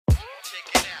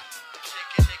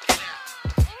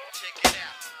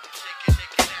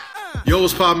Yo,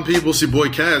 what's poppin', people? It's your boy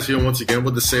Kaz here once again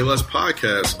with the Say Less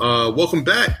podcast. Welcome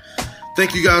back.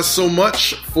 Thank you guys so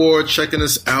much for checking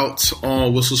us out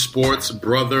on Whistle Sports,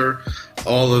 Brother,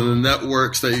 all of the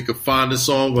networks that you can find us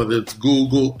on, whether it's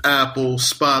Google, Apple,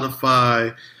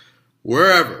 Spotify,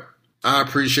 wherever. I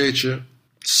appreciate you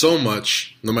so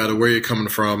much, no matter where you're coming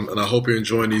from, and I hope you're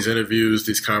enjoying these interviews,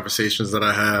 these conversations that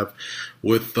I have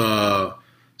with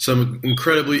some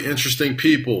incredibly interesting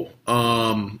people.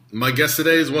 My guest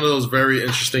today is one of those very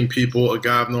interesting people, a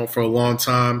guy I've known for a long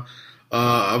time.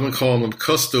 I've been calling him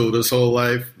Custo this whole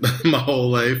life, my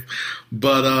whole life.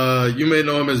 But you may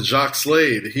know him as Jock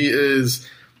Slade. He is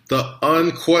the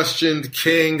unquestioned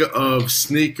king of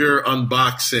sneaker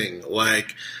unboxing.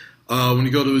 Like, when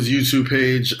you go to his YouTube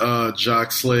page,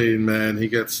 Jock Slade, man, he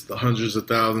gets the hundreds of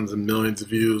thousands and millions of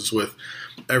views with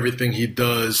everything he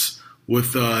does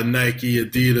with Nike,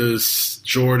 Adidas,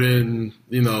 Jordan.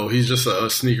 You know, he's just a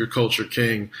sneaker culture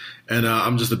king. And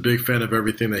I'm just a big fan of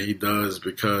everything that he does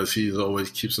because he always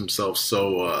keeps himself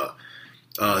so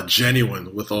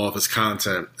genuine with all of his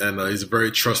content. And he's a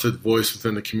very trusted voice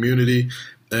within the community.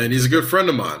 And he's a good friend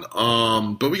of mine.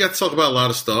 But we got to talk about a lot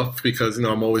of stuff because, you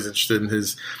know, I'm always interested in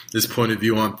his point of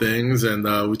view on things. And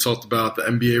we talked about the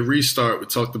NBA restart. We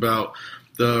talked about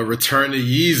the return to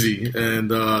Yeezy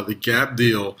and the Gap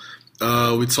deal.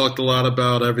 We talked a lot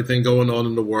about everything going on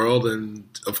in the world and,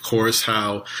 of course,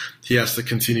 how he has to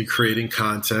continue creating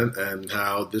content and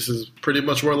how this is pretty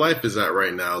much where life is at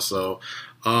right now. So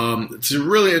it's a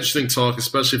really interesting talk,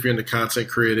 especially if you're into content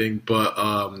creating. But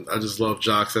I just love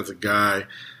Jocks as a guy,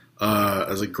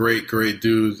 as a great, great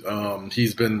dude.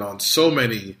 He's been on so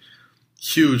many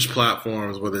huge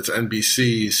platforms, whether it's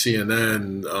NBC,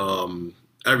 CNN,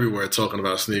 everywhere talking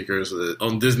about sneakers.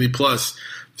 On Disney Plus,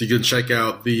 you can check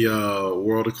out the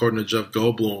World According to Jeff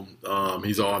Goldblum.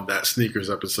 He's on that sneakers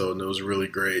episode, and it was really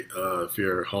great if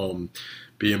you're home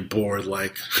being bored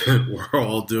like we're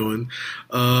all doing.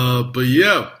 But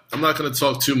yeah, I'm not going to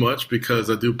talk too much because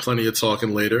I do plenty of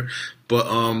talking later. But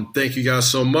thank you guys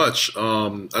so much.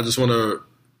 I just want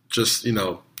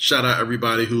to shout out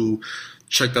everybody who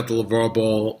checked out the LeVar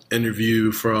Ball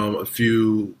interview from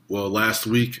last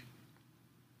week.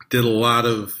 Did a lot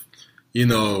of,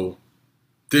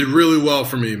 did really well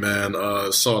for me, man.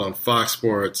 Saw it on Fox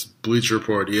Sports, Bleacher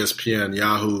Report, ESPN,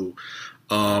 Yahoo,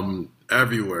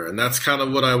 everywhere. And that's kind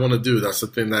of what I want to do. That's the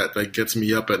thing that gets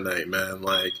me up at night, man.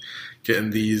 Like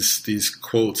getting these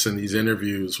quotes and these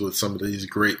interviews with some of these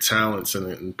great talents and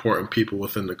important people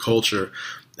within the culture.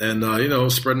 And,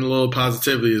 spreading a little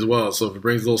positivity as well. So if it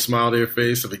brings a little smile to your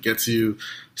face, if it gets you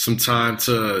some time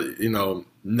to,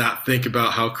 not think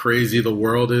about how crazy the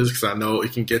world is, because I know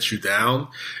it can get you down.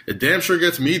 It damn sure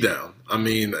gets me down. I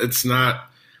mean, it's not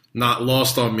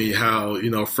lost on me how,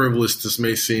 frivolous this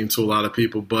may seem to a lot of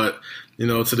people. But,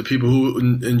 to the people who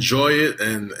enjoy it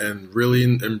and really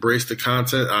embrace the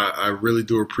content, I really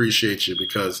do appreciate you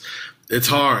because it's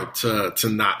hard to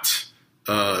not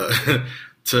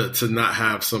to not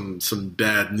have some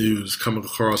bad news come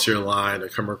across your line or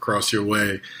come across your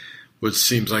way, which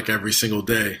seems like every single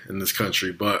day in this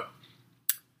country. But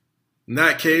in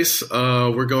that case,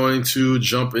 we're going to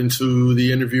jump into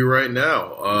the interview right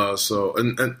now.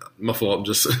 And my fault, I'm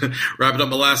just wrapping up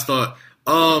my last thought.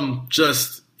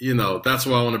 That's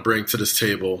what I want to bring to this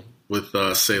table with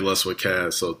Say Less with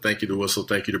Kaz. So thank you to Whistle,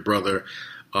 thank you to Brother.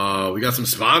 We got some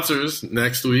sponsors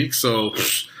next week, so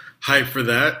hype for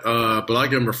that. But I'll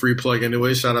give them a free plug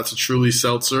anyway. Shout out to Truly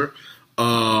Seltzer.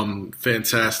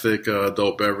 Fantastic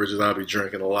adult beverages. I'll be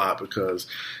drinking a lot because,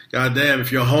 goddamn,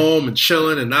 if you're home and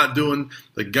chilling and not doing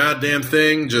the goddamn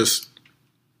thing,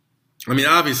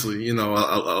 obviously,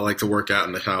 I like to work out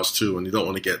in the house too, and you don't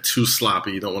want to get too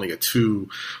sloppy. You don't want to get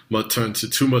turn to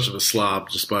too much of a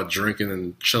slob just by drinking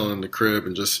and chilling in the crib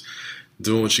and just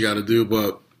doing what you got to do.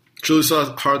 But Truly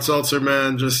Hard Seltzer,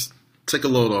 man, just take a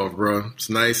load off, bro.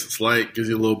 It's nice, it's light, gives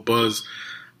you a little buzz.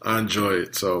 I enjoy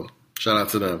it, so shout out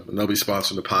to them. And they'll be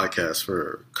sponsoring the podcast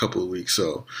for a couple of weeks,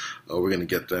 so we're going to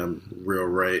get them real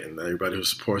right. And everybody who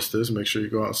supports this, make sure you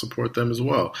go out and support them as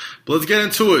well. But let's get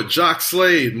into it. Jock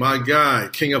Slade, my guy,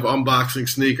 king of unboxing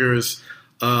sneakers.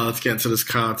 Let's get into this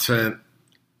content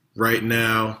right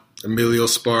now. Emilio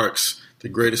Sparks, the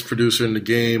greatest producer in the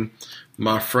game.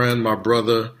 My friend, my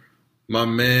brother, my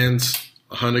man's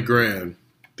 100 grand.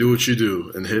 Do what you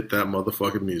do and hit that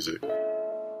motherfucking music.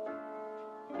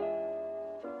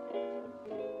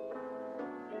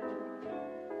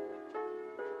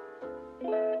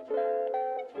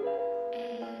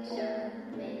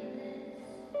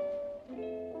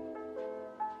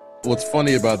 what's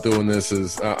funny about doing this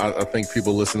is I think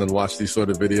people listen and watch these sort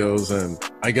of videos, and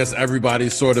I guess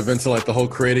everybody's sort of into like the whole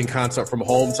creating content from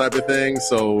home type of thing.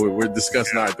 So we're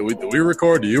discussing, all right, do we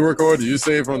record? Do you record? Do you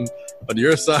save on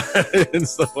your side and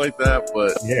stuff like that?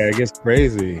 But yeah, it gets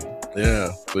crazy.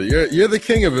 Yeah, but you're the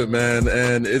king of it, man,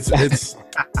 and it's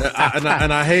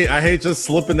I hate just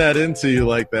slipping that into you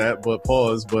like that. But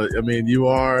pause. But I mean,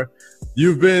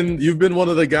 you've been one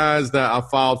of the guys that I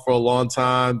followed for a long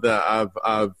time, that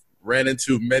I've ran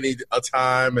into many a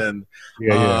time, and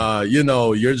you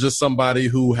know, you're just somebody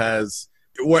who has,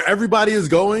 where everybody is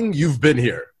going, you've been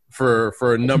here for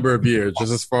a number of years,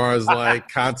 just as far as like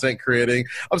content creating.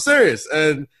 I'm serious.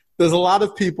 And there's a lot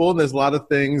of people and there's a lot of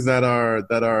things that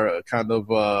are kind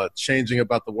of changing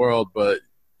about the world, but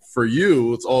for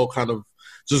you, it's all kind of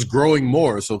just growing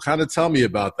more. So kind of tell me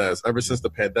about that. Ever since the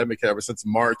pandemic, ever since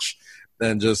March,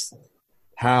 and just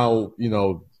how, you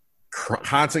know,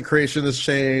 content creation has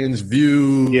changed,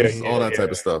 views, all that type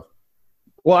of stuff.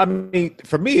 Well, I mean,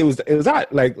 for me, it was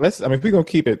like, if we're gonna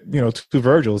keep it, you know, to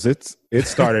Virgil's, it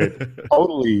started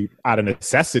totally out of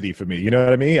necessity for me. You know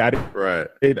what I mean? I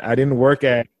didn't work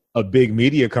at a big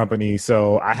media company,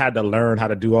 so I had to learn how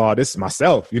to do all this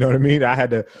myself. You know what I mean? I had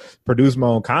to produce my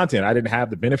own content. I didn't have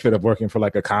the benefit of working for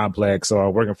like a Complex or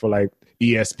working for like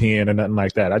ESPN or nothing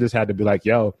like that. I just had to be like,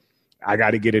 yo, I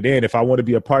got to get it in. If I want to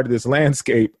be a part of this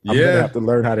landscape, I'm going to have to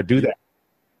learn how to do that.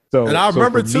 So, and I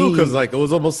remember too, because like it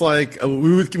was almost like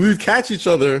we would catch each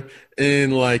other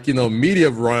in like, you know, media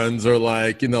runs or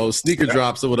like, you know, sneaker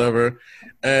drops or whatever.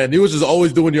 And he was just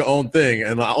always doing your own thing.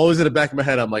 And I always in the back of my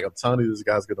head, I'm like, I'm telling you, this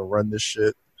guy's gonna run this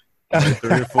shit. Like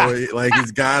 3 or 4, like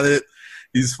he's got it.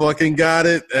 He's fucking got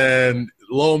it. And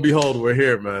lo and behold, we're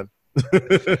here, man.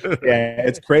 Yeah,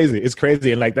 it's crazy. It's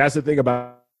crazy. And like that's the thing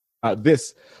about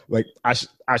this. Like I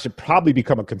should probably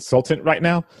become a consultant right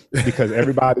now, because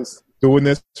everybody's doing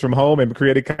this from home and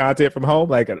creating content from home.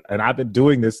 Like, and I've been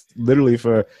doing this literally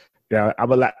for, I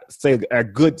would say a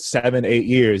good 7-8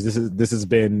 years. This has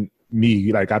been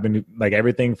me. Like I've been like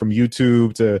everything from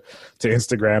YouTube to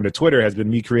Instagram to Twitter has been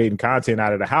me creating content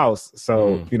out of the house.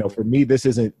 So, you know, for me, this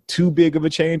isn't too big of a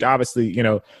change. Obviously, you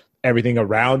know, everything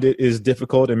around it is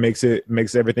difficult and makes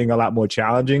everything a lot more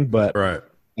challenging, but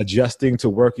adjusting to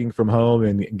working from home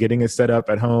and getting it set up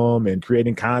at home and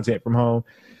creating content from home,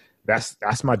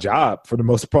 that's my job for the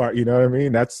most part. You know what I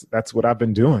mean? That's what I've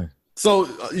been doing. So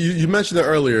you mentioned it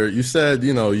earlier. You said,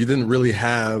 you know, you didn't really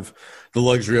have the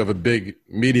luxury of a big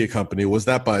media company. Was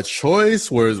that by choice?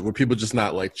 Were people just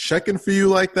not like checking for you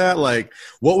like that? Like,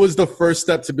 what was the first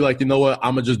step to be like, you know what,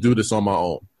 I'm gonna just do this on my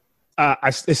own? I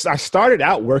started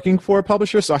out working for a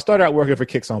publisher. So I started out working for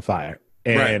Kicks on Fire,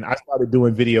 and I started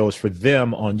doing videos for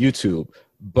them on YouTube.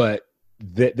 But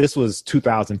this was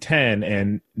 2010,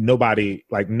 and nobody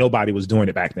was doing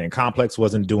it back then. Complex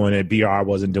wasn't doing it. BR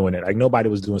wasn't doing it. Like nobody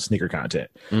was doing sneaker content.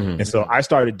 And so I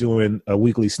started doing a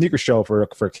weekly sneaker show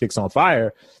for Kicks on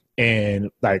Fire,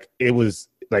 and like it was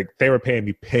like they were paying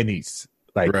me pennies.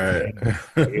 Like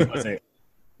it wasn't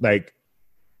like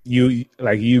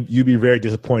you'd be very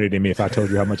disappointed in me if I told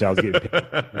you how much I was getting paid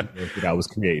that I was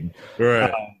creating.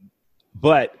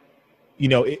 But you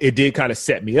know, it did kind of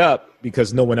set me up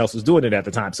because no one else was doing it at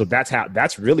the time. So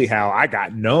that's really how I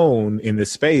got known in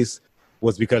this space,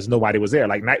 was because nobody was there.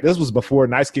 Like this was before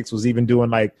Nice Kicks was even doing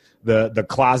like the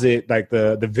closet, like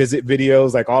the visit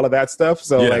videos, like all of that stuff.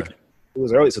 So like it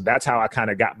was early. So that's how I kind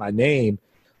of got my name.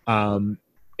 And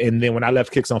then when I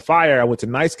left Kicks on Fire, I went to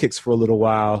Nice Kicks for a little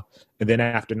while. And then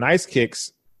after Nice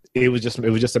Kicks, it was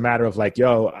just a matter of like,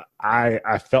 yo,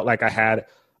 I felt like I had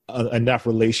enough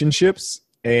relationships,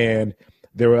 and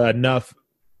there were enough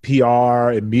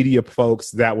PR and media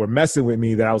folks that were messing with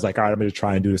me that I was like, all right, I'm going to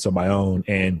try and do this on my own.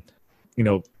 And, you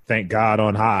know, thank God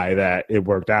on high that it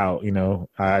worked out. You know,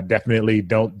 I definitely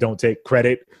don't take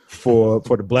credit for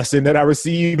the blessing that I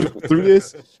received through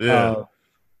this.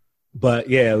 But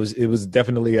yeah, it was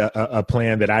definitely a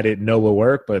plan that I didn't know would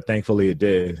work, but thankfully it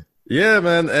did. Yeah,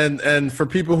 man. And for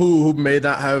people who may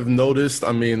not have noticed,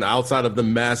 I mean, outside of the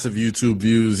massive YouTube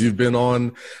views, you've been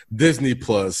on Disney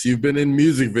Plus, you've been in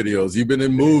music videos, you've been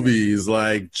in movies,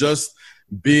 like just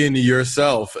being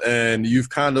yourself. And you've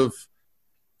kind of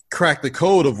cracked the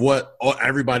code of what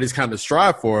everybody's kind of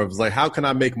strive for. It was like, how can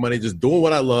I make money just doing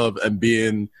what I love and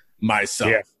being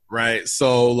myself? Right.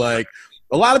 So like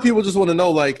a lot of people just want to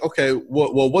know, like, okay,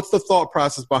 what's the thought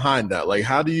process behind that? Like,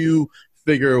 how do you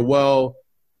figure, well,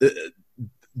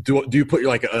 do you put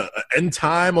like a end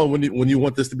time on when you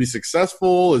want this to be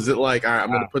successful? Is it like, all right, I'm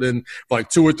going to put in for like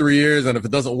 2 or 3 years, and if it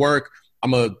doesn't work,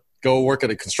 I'm going to go work at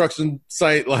a construction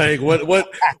site? Like,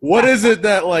 what is it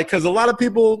that, like, because a lot of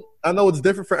people, I know it's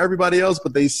different for everybody else,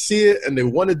 but they see it and they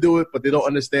want to do it, but they don't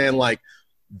understand, like,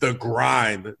 the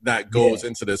grind that goes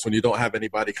into this when you don't have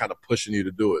anybody kind of pushing you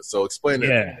to do it. So explain it.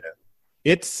 Yeah.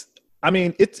 It's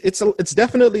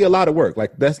definitely a lot of work.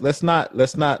 Like, let's not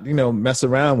mess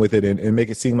around with it and make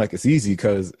it seem like it's easy,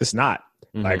 because it's not.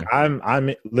 Mm-hmm. Like,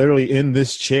 I'm literally in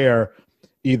this chair,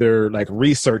 either like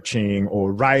researching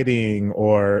or writing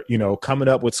or, coming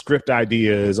up with script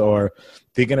ideas or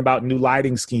thinking about new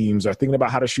lighting schemes or thinking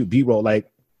about how to shoot B-roll. Like,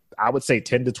 I would say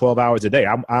 10 to 12 hours a day.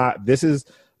 This is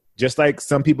just like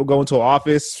some people go into an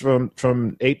office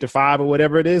from 8 to 5 or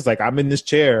whatever it is. Like, I'm in this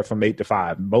chair from 8 to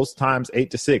 5, most times 8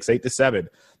 to 6, 8 to 7.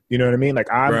 You know what I mean?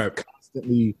 Like, I'm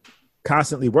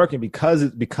constantly working because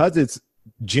it's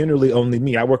generally only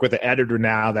me. I work with an editor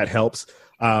now that helps.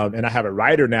 And I have a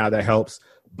writer now that helps.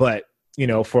 But,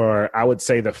 for, I would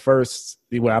say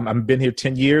I've been here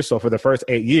 10 years. So for the first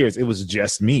 8 years, it was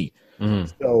just me.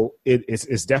 Mm. So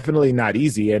it's definitely not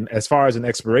easy. And as far as an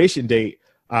expiration date,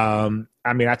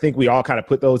 I think we all kind of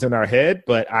put those in our head,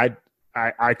 but I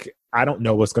don't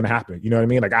know what's going to happen. You know what I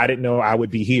mean? Like, I didn't know I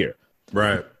would be here.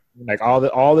 Right. Like, all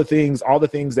the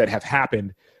things that have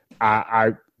happened,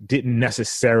 I didn't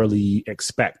necessarily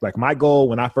expect. Like, my goal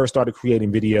when I first started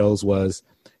creating videos was,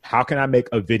 how can I make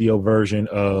a video version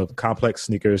of Complex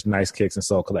Sneakers, Nice Kicks, and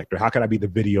Soul Collector? How can I be the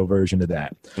video version of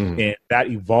that? Mm-hmm. And that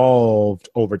evolved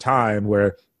over time,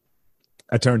 where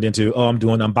I turned into, I'm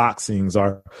doing unboxings,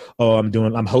 or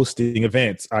I'm hosting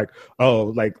events. Like,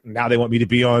 now they want me to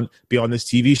be on this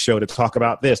TV show to talk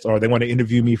about this, or they want to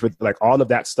interview me for, like, all of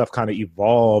that stuff kind of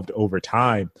evolved over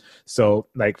time. So,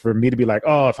 like, for me to be like,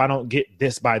 if I don't get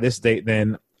this by this date,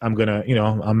 then I'm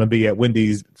gonna be at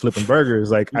Wendy's flipping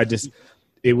burgers. Like,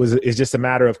 it's just a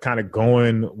matter of kind of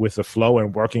going with the flow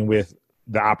and working with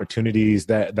the opportunities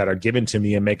that are given to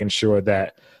me, and making sure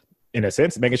that, in a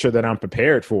sense, making sure that I'm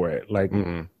prepared for it. Like,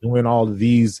 doing all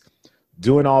these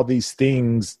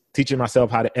things, teaching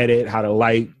myself how to edit, how to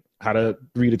light, how to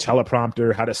read a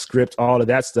teleprompter, how to script, all of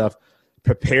that stuff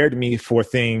prepared me for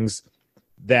things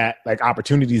that, like,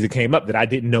 opportunities that came up that I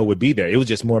didn't know would be there. It was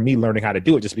just more me learning how to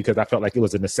do it, just because I felt like it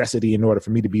was a necessity in order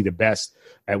for me to be the best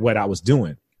at what I was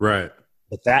doing. Right.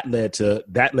 But that led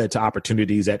to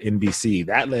opportunities at NBC.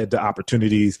 That led to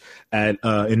opportunities at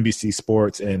NBC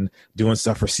Sports, and doing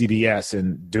stuff for CBS,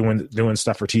 and doing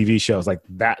stuff for TV shows like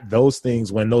that. Those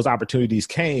things, when those opportunities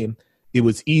came, it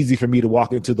was easy for me to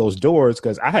walk into those doors,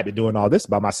 because I had been doing all this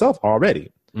by myself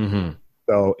already. Mm-hmm.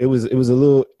 So it was a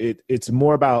little. It's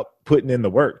more about putting in the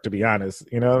work, to be honest.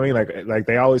 You know what I mean? Like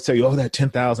they always tell you, that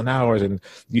 10,000 hours, and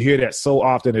you hear that so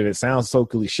often, and it sounds so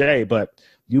cliche. But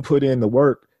you put in the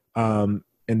work.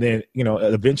 And then,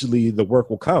 eventually the work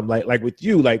will come. Like with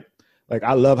you, like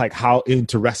I love like how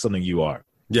into wrestling you are.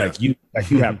 Yeah. Like you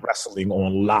have wrestling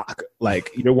on lock.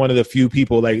 Like, you're one of the few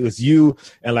people, like, it's you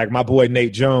and like my boy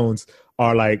Nate Jones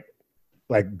are like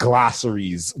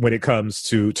glossaries when it comes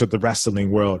to the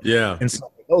wrestling world. Yeah. And so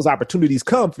those opportunities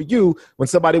come for you when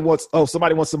somebody wants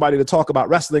somebody to talk about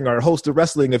wrestling or host a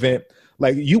wrestling event.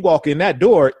 Like, you walk in that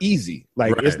door easy.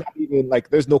 Like, It's not even like,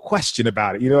 there's no question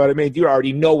about it. You know what I mean? You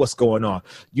already know what's going on.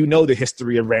 You know the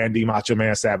history of Randy Macho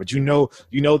Man Savage. You know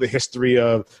the history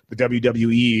of the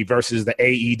WWE versus the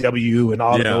AEW and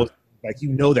all of those. Like,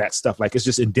 that stuff. Like, it's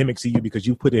just endemic to you because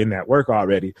you put in that work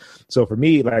already. So for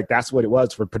me, like, that's what it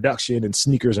was for production and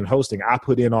sneakers and hosting. I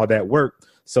put in all that work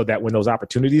so that when those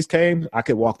opportunities came, I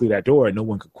could walk through that door and no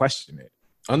one could question it.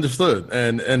 Understood.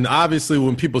 And obviously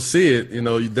when people see it,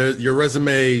 your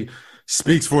resume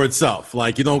speaks for itself.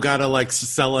 Like, you don't gotta like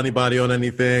sell anybody on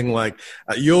anything. Like,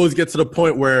 you always get to the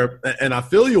point where, and I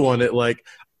feel you on it, like,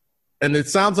 and it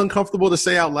sounds uncomfortable to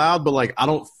say out loud, but like, I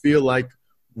don't feel like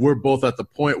we're both at the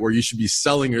point where you should be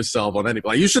selling yourself on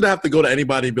anybody. Like, you should have to go to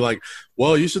anybody and be like,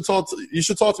 well, you should talk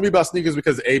to me about sneakers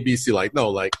because ABC. Like, no,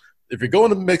 like, if you're going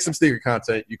to make some sneaker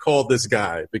content, you call this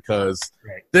guy because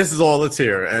this is all that's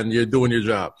here and you're doing your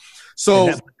job.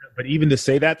 So, but even to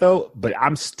say that though, but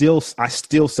I still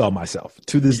sell myself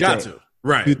to this day. You got to.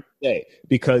 Right. To this day,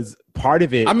 because part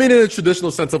of it, I mean, in a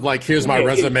traditional sense of like, here's my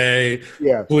resume.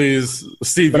 Yeah. Please,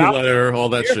 Stevie letter, all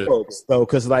that shit. Folks, though,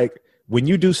 because like when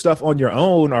you do stuff on your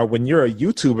own or when you're a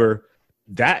YouTuber,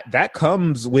 that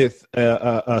comes with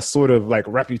a sort of like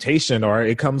reputation, or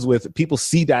it comes with people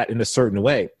see that in a certain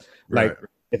way. Like,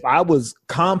 if I was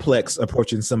complex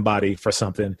approaching somebody for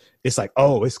something, it's like,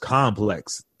 oh, it's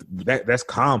complex. That's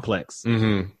complex.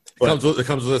 Mm-hmm. It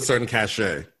comes with a certain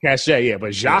cachet. Yeah.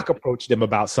 But Jacques approached him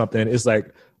about something. It's like,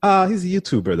 he's a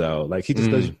YouTuber though. Like, he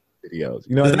just does videos.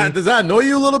 You know, does that annoy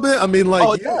you a little bit? I mean,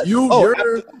 like,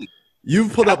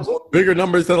 you've put up bigger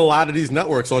numbers than a lot of these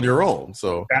networks on your own.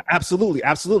 So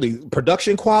absolutely.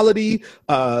 Production quality,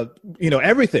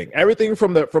 everything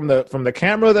from the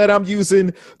camera that I'm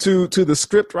using to the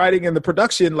script writing and the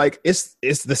production, like it's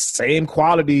the same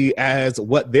quality as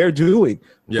what they're doing.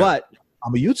 Yeah. But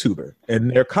I'm a YouTuber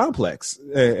and they're complex,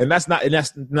 and that's not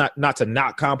to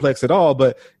knock complex at all,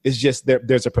 but it's just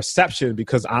there's a perception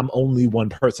because I'm only one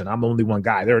person. I'm only one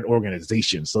guy. They're an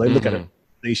organization. So they look at it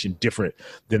different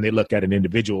than they look at an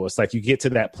individual. It's like you get to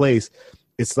that place,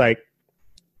 it's like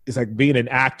being an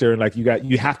actor, and like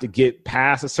you have to get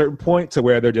past a certain point to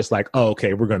where they're just like, oh,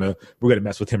 okay, we're gonna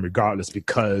mess with him regardless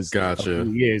because of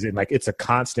who he is. And like it's a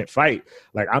constant fight.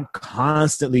 Like I'm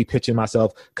constantly pitching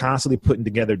myself, constantly putting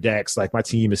together decks. Like my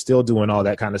team is still doing all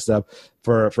that kind of stuff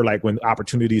for like when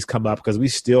opportunities come up, because we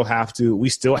still have to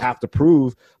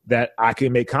prove that I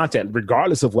can make content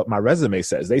regardless of what my resume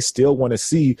says. They still want to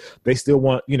see, I still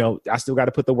got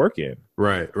to put the work in.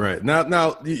 Right.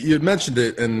 Now you mentioned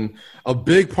it, and a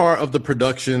big part of the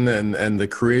production and the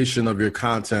creation of your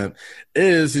content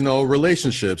is,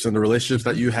 relationships, and the relationships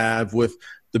that you have with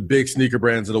the big sneaker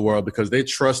brands of the world, because they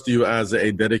trust you as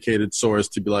a dedicated source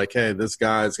to be like, hey, this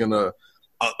guy is going to,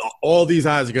 all these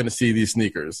eyes are going to see these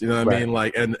sneakers. You know what I mean?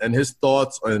 Like, and his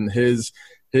thoughts and his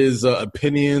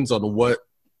opinions on what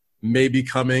may be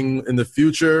coming in the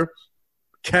future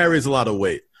carries a lot of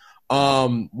weight.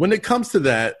 When it comes to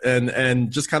that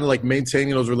and just kind of like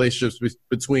maintaining those relationships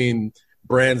between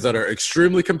brands that are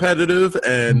extremely competitive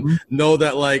and know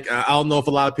that, like, I don't know if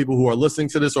a lot of people who are listening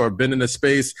to this or have been in a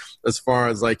space as far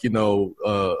as like,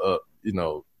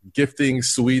 gifting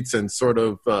suites and sort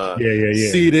of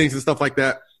seedings and stuff like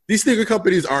that. These sneaker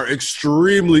companies are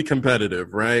extremely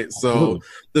competitive, right? So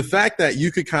the fact that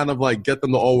you could kind of like get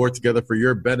them to all work together for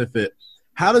your benefit,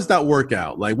 how does that work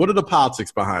out? Like, what are the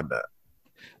politics behind that?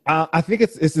 I think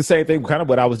it's the same thing, kind of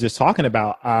what I was just talking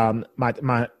about.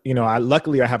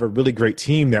 Luckily I have a really great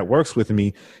team that works with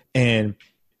me, and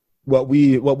what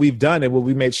we've done and what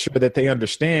we made sure that they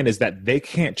understand is that they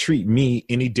can't treat me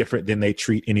any different than they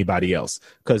treat anybody else,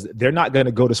 because they're not going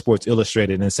to go to Sports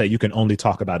Illustrated and say you can only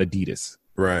talk about Adidas.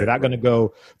 Right. They're not going to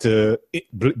go to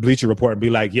Bleacher Report and be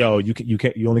like, yo,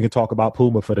 you only can talk about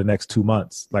Puma for the next 2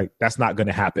 months. Like, that's not going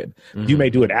to happen. You may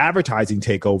do an advertising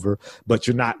takeover, but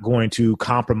you're not going to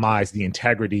compromise the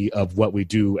integrity of what we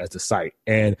do as a site.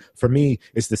 And for me,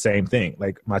 it's the same thing.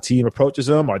 Like, my team approaches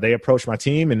them, or they approach my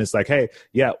team, and it's like, hey,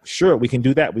 yeah, sure, we can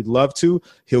do that. We'd love to.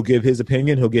 He'll give his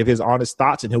opinion. He'll give his honest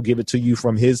thoughts, and he'll give it to you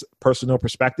from his personal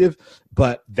perspective.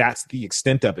 But that's the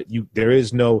extent of it. There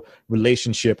is no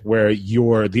relationship where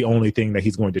you're the only thing that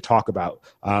he's going to talk about.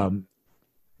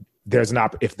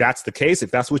 If that's the case,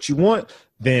 if that's what you want,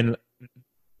 then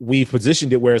we've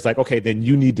positioned it where it's like, okay, then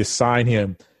you need to sign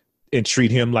him and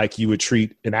treat him like you would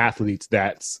treat an athlete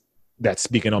that's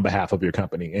speaking on behalf of your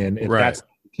company. And if that's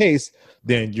the case,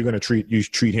 then you're going to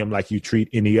treat him like you treat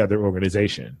any other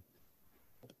organization.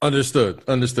 Understood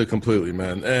completely,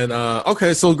 man. And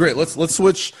okay, so great. Let's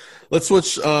switch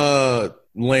lanes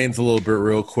a little bit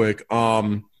real quick.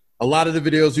 A lot of the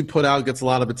videos you put out gets a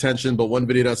lot of attention, but one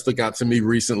video that stuck out to me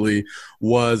recently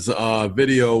was a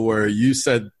video where you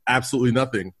said absolutely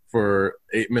nothing for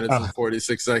 8 minutes and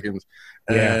 46 seconds.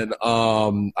 Yeah. And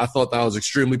I thought that was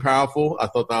extremely powerful. I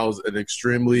thought that was an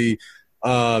extremely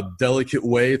delicate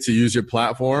way to use your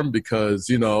platform, because,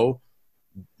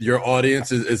 your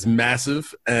audience is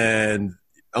massive, and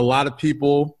a lot of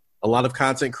people, a lot of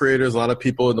content creators, a lot of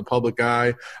people in the public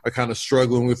eye are kind of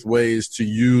struggling with ways to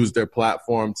use their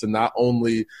platform to not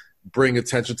only bring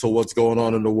attention to what's going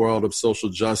on in the world of social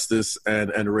justice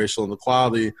and racial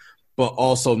inequality, but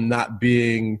also not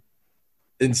being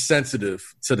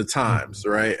insensitive to the times,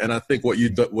 right? And I think what you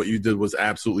did was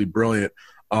absolutely brilliant.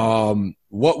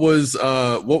 What was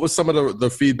some of the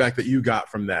feedback that you got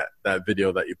from that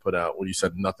video that you put out when you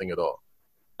said nothing at all?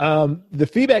 The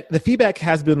feedback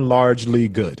has been largely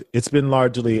good. It's been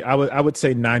largely, I would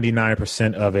say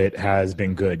 99% of it has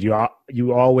been good.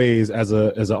 You always, as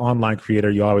an online creator,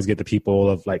 you always get the people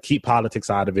of like, keep politics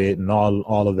out of it and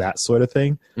all of that sort of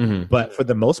thing. Mm-hmm. But for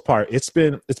the most part, it's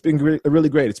been really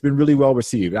great. It's been really well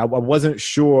received. I wasn't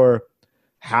sure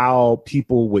how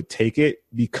people would take it,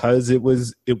 because it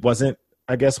wasn't,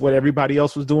 I guess, what everybody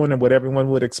else was doing and what everyone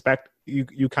would expect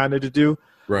you kind of to do.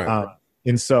 Right.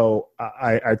 And so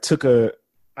I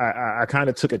kind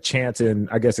of took a chance in,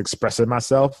 I guess, expressing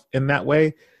myself in that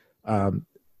way,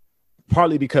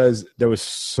 partly because there was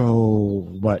so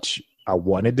much I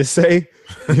wanted to say.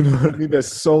 You know what I mean?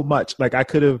 There's so much. Like, I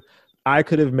could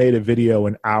have made a video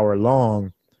an hour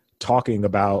long talking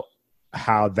about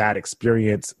how that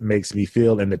experience makes me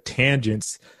feel and the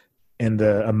tangents and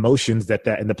the emotions that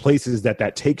and the places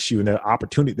that takes you, and the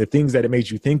opportunity, the things that it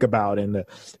makes you think about, and the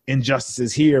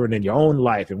injustices here and in your own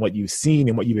life, and what you've seen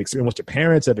and what you've experienced, what your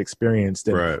parents have experienced,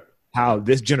 and how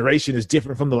this generation is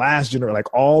different from the last generation.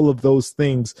 Like, all of those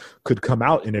things could come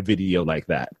out in a video like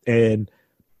that. And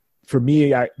for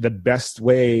me, the best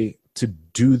way to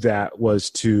do that was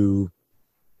to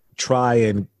try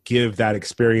and give that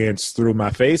experience through my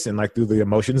face, and like through the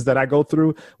emotions that I go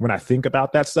through when I think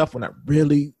about that stuff, when I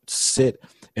really sit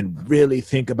and really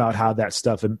think about how that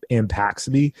stuff impacts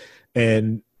me,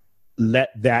 and let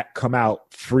that come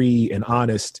out free and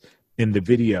honest in the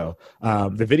video.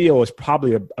 The video was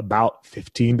probably about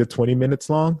 15 to 20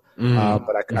 minutes long,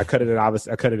 but I cut it at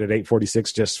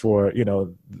 8:46 just for,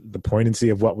 the poignancy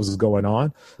of what was going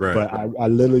on. Right. But I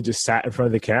literally just sat in front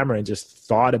of the camera and just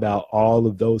thought about all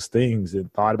of those things,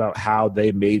 and thought about how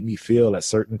they made me feel at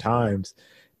certain times,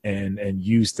 and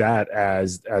used that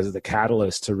as the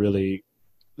catalyst to really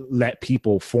let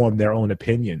people form their own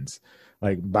opinions.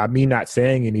 Like, by me not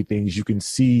saying anything, you can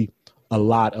see a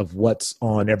lot of what's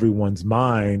on everyone's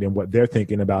mind and what they're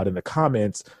thinking about in the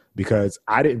comments, because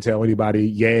I didn't tell anybody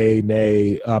yay,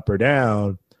 nay, up or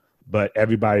down, but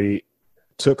everybody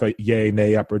took a yay,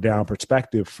 nay, up or down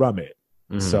perspective from it.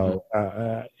 Mm-hmm. So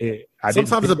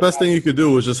sometimes the best thing you could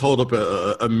do is just hold up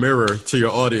a mirror to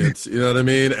your audience, you know what I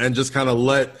mean? And just kind of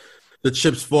let the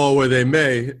chips fall where they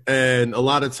may. And a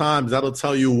lot of times that'll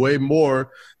tell you way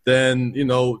more than,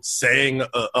 saying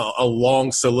a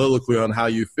long soliloquy on how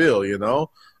you feel,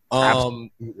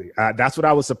 Absolutely. That's what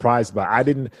I was surprised by. I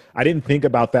didn't think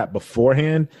about that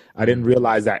beforehand. I didn't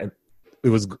realize that it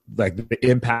was like the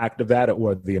impact of that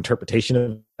or the interpretation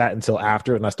of that until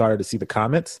after, and I started to see the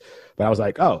comments. But I was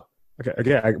like, oh,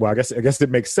 okay. I guess it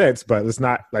makes sense, but it's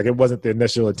not like, it wasn't the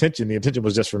initial intention. The intention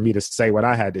was just for me to say what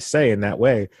I had to say in that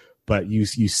way. But you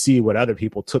see what other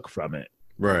people took from it.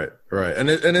 Right. And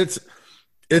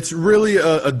it's really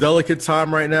a delicate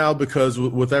time right now, because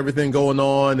with everything going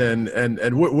on,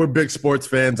 and we're big sports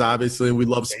fans, obviously, and we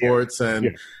love sports,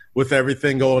 and with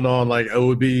everything going on, like, it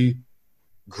would be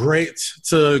great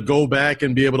to go back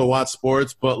and be able to watch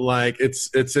sports, but like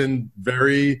it's in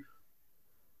very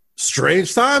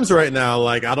strange times right now.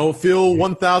 Like, I don't feel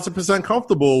 1,000%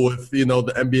 comfortable with, the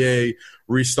NBA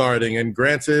restarting. And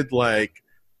granted, like,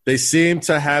 they seem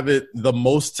to have it the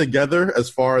most together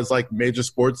as far as like major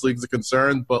sports leagues are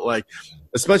concerned, but like,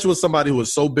 especially with somebody who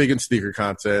is so big in sneaker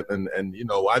content, and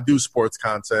I do sports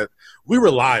content, we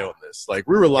rely on this. Like,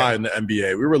 we rely on the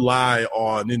NBA. We rely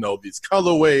on, these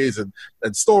colorways and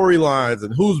storylines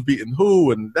and who's beating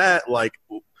who, and that, like,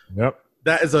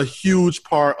 that is a huge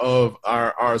part of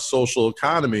our social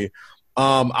economy.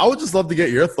 I would just love to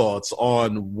get your thoughts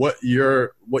on what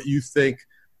you think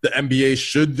the NBA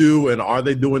should do, and are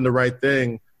they doing the right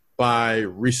thing by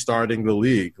restarting the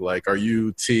league? Like, are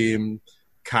you team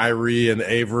Kyrie and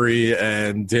Avery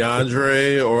and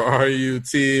DeAndre, or are you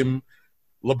team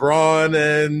LeBron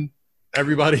and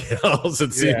everybody else?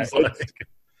 It seems like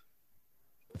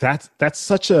that's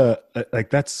such a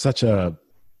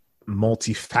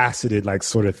multifaceted, like,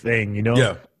 sort of thing,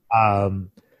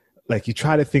 like, you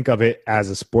try to think of it as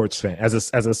a sports fan. As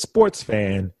a sports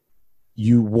fan,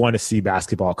 you want to see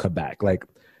basketball come back. Like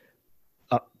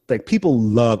people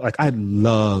love, like, I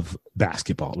love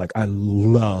basketball. Like, I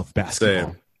love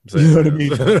basketball. Same. You know what I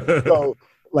mean? So,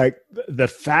 like, the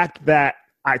fact that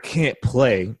I can't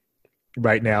play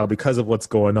right now because of what's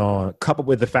going on, coupled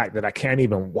with the fact that I can't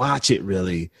even watch it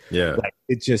really. Yeah. Like,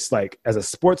 it's just like, as a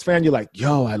sports fan, you're like,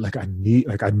 yo, I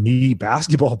need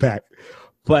basketball back.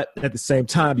 But at the same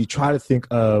time, you try to think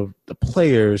of the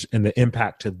players and the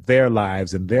impact to their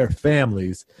lives and their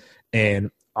families. And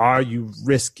are you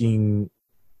risking,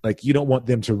 like, you don't want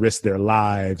them to risk their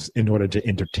lives in order to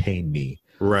entertain me.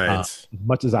 Right. As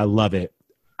much as I love it,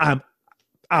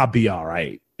 I'll be all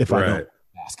right if I don't play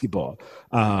basketball.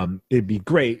 It'd be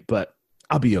great, but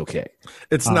I'll be okay.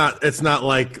 It's not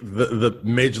like the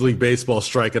Major League Baseball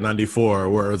strike in '94,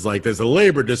 where it's like there's a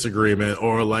labor disagreement,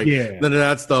 or like none of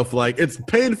that stuff. Like, it's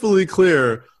painfully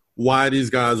clear why these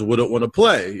guys wouldn't want to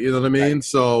play. You know what I mean? Right.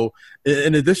 So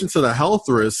in addition to the health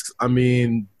risks, I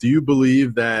mean, do you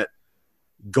believe that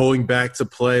going back to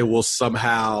play will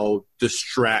somehow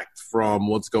distract from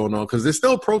what's going on? Because there's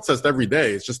still protest every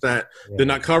day. It's just that they're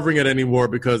not covering it anymore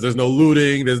because there's no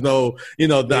looting. There's no,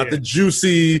 the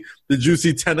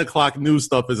juicy 10 o'clock news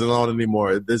stuff isn't on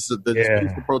anymore. There's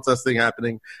peaceful protesting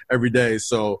happening every day.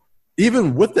 So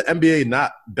even with the NBA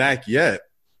not back yet,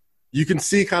 you can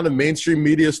see kind of mainstream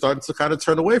media starting to kind of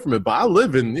turn away from it. But I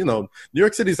live in, New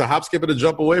York City's a hop, skip, and a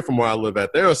jump away from where I live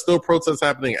at. There are still protests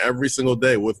happening every single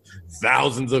day with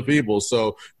thousands of people.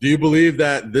 So do you believe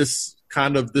that this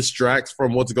kind of distracts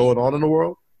from what's going on in the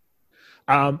world?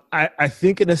 I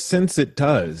think in a sense it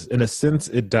does.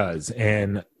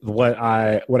 And what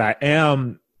I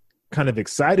am kind of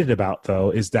excited about,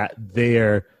 though, is that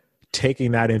they're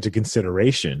taking that into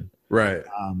consideration. Right.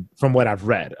 From what I've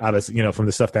read, obviously, from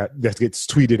the stuff that gets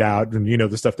tweeted out and,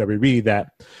 the stuff that we read,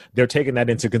 that they're taking that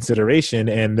into consideration,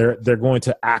 and they're going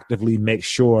to actively make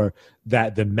sure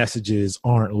that the messages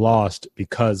aren't lost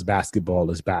because basketball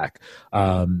is back.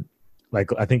 Like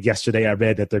I think yesterday I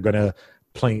read that they're going to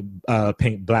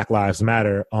paint Black Lives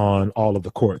Matter on all of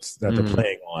the courts that they're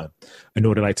playing on in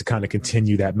order to kind of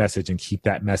continue that message and keep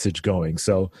that message going.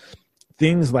 So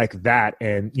things like that,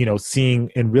 and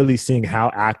really seeing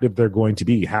how active they're going to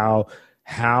be, how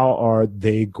are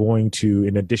they going to,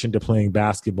 in addition to playing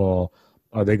basketball,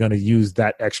 are they going to use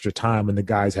that extra time when the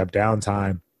guys have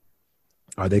downtime?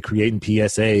 Are they creating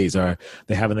PSAs? Are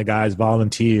they having the guys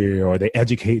volunteer? Or are they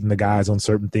educating the guys on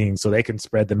certain things so they can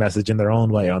spread the message in their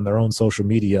own way on their own social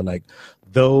media? Like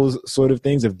those sort of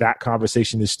things, if that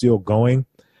conversation is still going,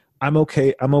 I'm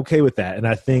okay with that. And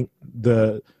I think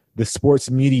the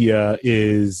sports media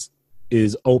is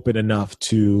open enough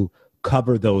to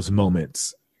cover those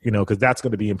moments, because that's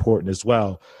going to be important as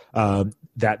well.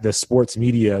 That the sports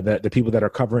media, that the people that are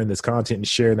covering this content and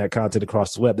sharing that content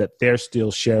across the web, that they're still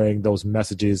sharing those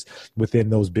messages within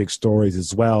those big stories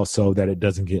as well, so that it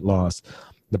doesn't get lost.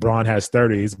 LeBron has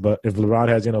 30s, but if LeBron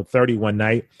has 30 one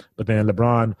night, but then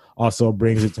LeBron also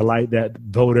brings it to light that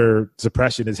voter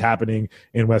suppression is happening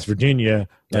in West Virginia,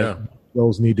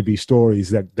 those need to be stories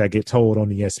that get told on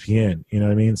ESPN. You know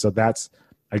what I mean? So that's,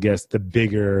 I guess, the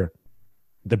bigger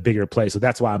play. So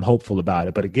that's why I'm hopeful about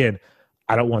it. But again,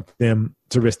 I don't want them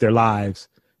to risk their lives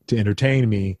to entertain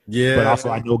me. Yeah. But also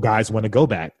I know guys want to go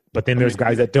back. But then there's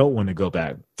guys that don't want to go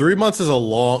back. 3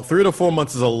 to 4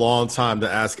 months is a long time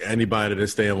to ask anybody to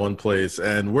stay in one place.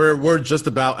 And we're just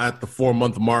about at the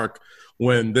 4-month mark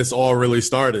when this all really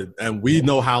started. And we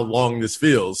know how long this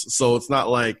feels. So it's not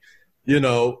like,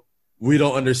 we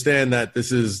don't understand that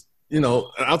this is,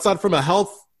 outside from a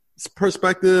health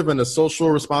perspective and a social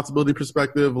responsibility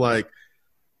perspective, like,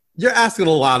 you're asking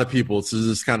a lot of people to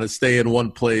just kind of stay in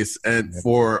one place and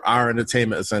for our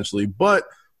entertainment, essentially. But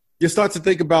you start to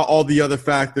think about all the other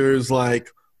factors, like,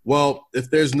 well, if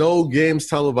there's no games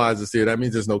televised this year, that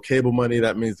means there's no cable money.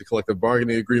 That means the collective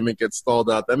bargaining agreement gets stalled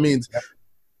out. That means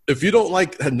if you don't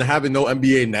like having no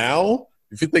NBA now,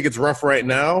 if you think it's rough right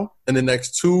now, in the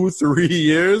next 2-3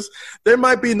 years, there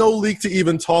might be no league to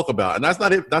even talk about. And that's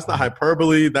not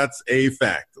hyperbole. That's a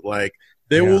fact. Like,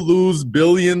 they will lose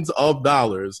billions of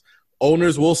dollars.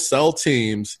 Owners will sell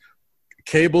teams.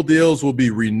 Cable deals will be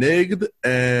reneged.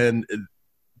 And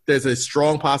there's a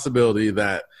strong possibility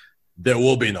that there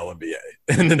will be no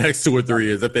NBA in the next 2 or 3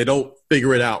 years if they don't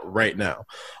figure it out right now.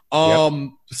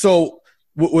 So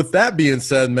with that being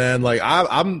said, man, like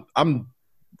I'm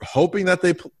hoping that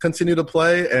they continue to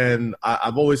play. And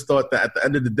I've always thought that at the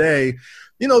end of the day,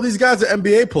 these guys are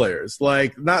NBA players.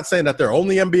 Like, not saying that they're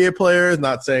only NBA players,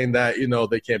 not saying that,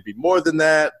 they can't be more than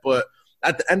that. But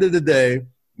at the end of the day,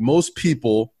 most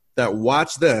people that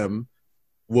watch them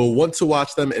will want to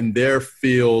watch them in their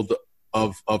field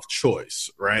of choice,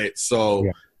 right? So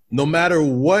no matter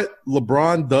what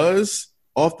LeBron does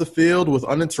off the field with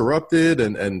Uninterrupted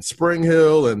and Spring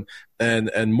Hill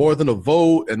and More Than a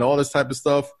Vote and all this type of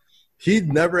stuff, he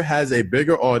never has a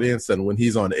bigger audience than when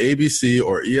he's on ABC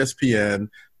or ESPN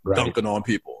dunking on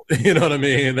people. You know what I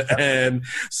mean? And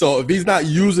so if he's not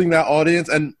using that audience,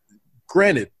 and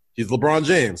granted, he's LeBron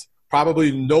James,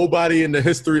 probably nobody in the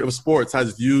history of sports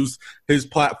has used his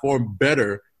platform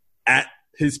better at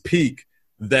his peak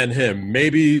than him.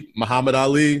 Maybe Muhammad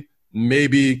Ali,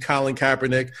 maybe Colin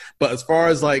Kaepernick. But as far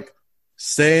as like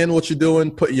saying what you're doing,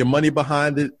 putting your money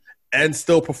behind it, and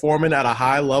still performing at a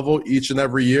high level each and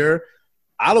every year,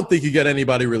 I don't think you get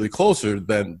anybody really closer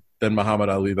than Muhammad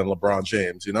Ali, than LeBron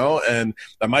James, And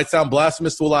that might sound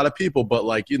blasphemous to a lot of people, but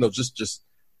like, just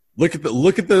look at the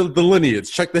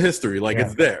lineage, check the history, like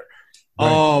it's there.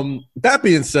 Right. That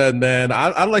being said, man,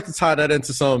 I'd like to tie that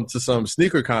into some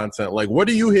sneaker content. Like, what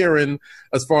are you hearing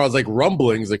as far as like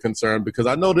rumblings are concerned? Because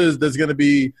I know there's going to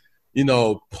be,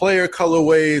 player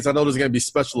colorways. I know there's going to be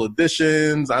special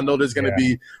editions. I know there's going to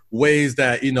be ways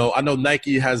that, I know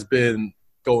Nike has been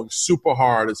going super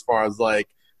hard as far as like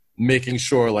making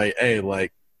sure like, hey,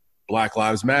 like Black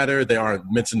Lives Matter, they aren't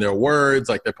mincing their words,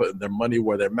 like they're putting their money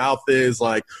where their mouth is.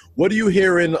 Like, what are you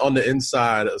hearing on the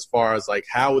inside as far as like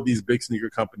how are these big sneaker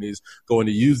companies going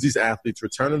to use these athletes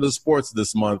returning to sports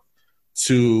this month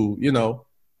to,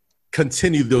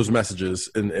 continue those messages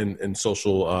in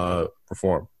social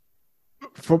reform?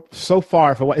 for so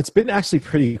far, it's been actually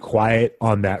pretty quiet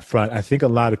on that front. I think a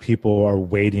lot of people are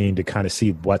waiting to kind of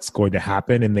see what's going to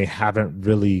happen, and they haven't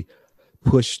really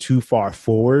pushed too far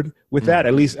forward with that.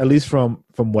 At least from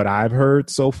what I've heard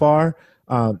so far.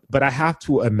 But I have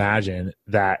to imagine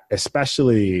that,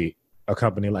 especially a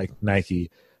company like Nike,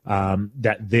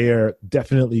 that they're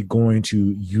definitely going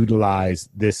to utilize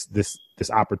this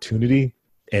opportunity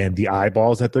and the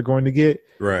eyeballs that they're going to get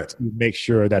to make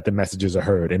sure that the messages are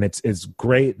heard. And it's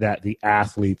great that the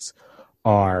athletes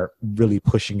are really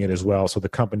pushing it as well, so the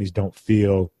companies don't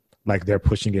feel like they're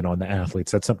pushing it on the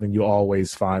athletes. That's something you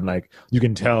always find. Like, you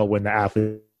can tell when the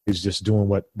athlete is just doing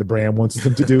what the brand wants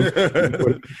them to do.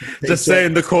 Just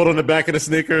saying the quote on the back of the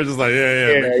sneakers is like,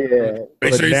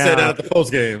 Make sure you say that at the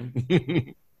post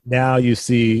game. Now you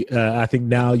see, I think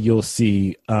now you'll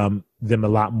see them a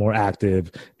lot more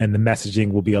active, and the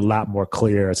messaging will be a lot more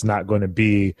clear. It's not going to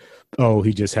be, oh,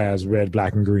 he just has red,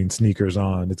 black, and green sneakers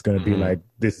on. It's going to be like,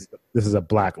 this is a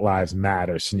Black Lives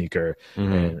Matter sneaker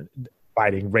and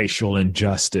fighting racial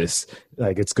injustice.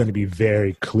 Like, it's going to be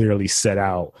very clearly set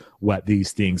out what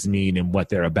these things mean and what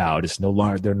they're about. It's no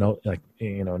longer,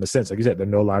 in a sense, like you said, they're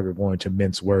no longer going to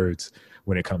mince words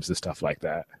when it comes to stuff like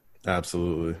that.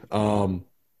 Absolutely.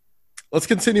 Let's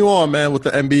continue on, man, with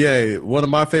the NBA. One of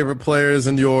my favorite players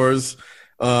and yours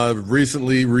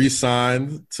recently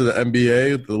re-signed to the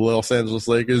NBA, the Los Angeles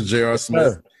Lakers, J.R.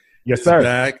 Smith. Yes, sir.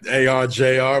 Back.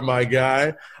 AR, my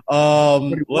guy.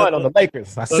 21 on the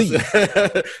Lakers. I see.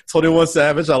 21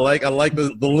 Savage. I like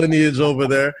the lineage over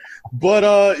there.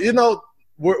 But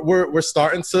we're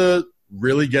starting to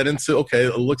really get into, okay,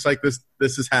 it looks like this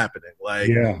is happening. Like,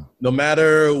 no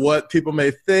matter what people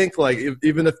may think, like,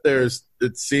 even if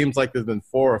it seems like there's been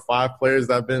 4 or 5 players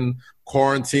that have been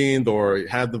quarantined or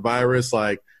had the virus,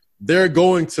 like, they're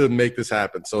going to make this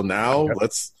happen. So now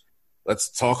let's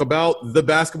talk about the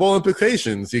basketball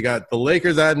implications. You got the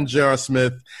Lakers adding J.R.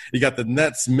 Smith. You got the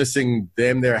Nets missing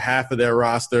damn near half of their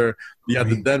roster. You got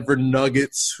the Denver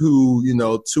Nuggets, who,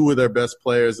 2 of their best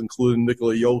players, including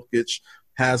Nikola Jokic,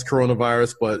 has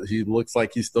coronavirus, but he looks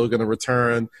like he's still going to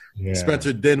return.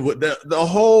 Spencer Dinwiddie, the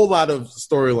whole lot of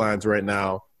storylines right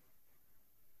now.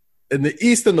 In the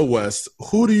East and the West,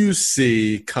 who do you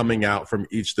see coming out from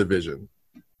each division?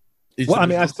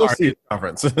 I still see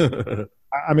conference.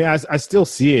 I still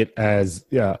see it as,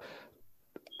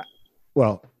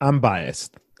 well, I'm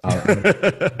biased.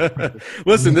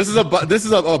 Listen, this is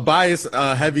a bias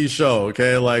heavy show.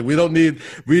 Okay, like, we don't need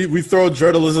we throw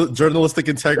journalistic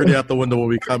integrity out the window when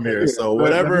we come here. So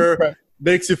whatever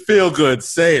makes you feel good,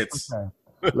 say it. Okay.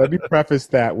 Let me preface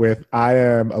that with, I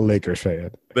am a Lakers fan.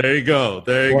 There you go.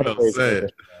 Say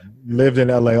it. Lived in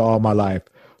LA all my life,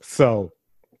 so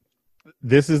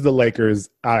this is the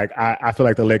Lakers. I feel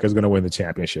like the Lakers are going to win the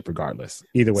championship regardless.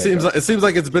 Either way, it seems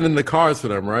like it's been in the cards for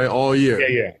them, right, all year.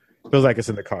 Yeah. Feels like it's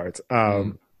in the cards.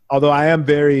 Although I'm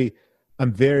very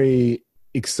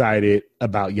excited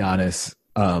about Giannis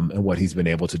and what he's been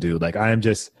able to do. Like, I'm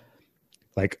just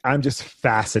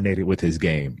fascinated with his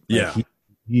game. Like,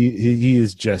 he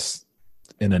is just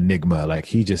an enigma. Like,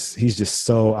 he's just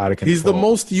so out of control. He's the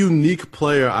most unique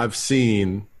player I've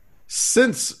seen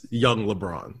since young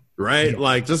LeBron, right?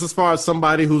 Like, just as far as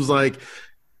somebody who's like,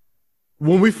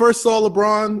 when we first saw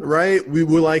LeBron, right, we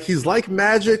were like, he's like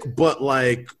Magic, but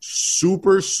like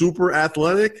super, super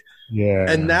athletic. Yeah.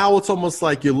 And now it's almost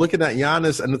like you're looking at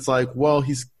Giannis and it's like, well,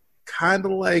 he's kind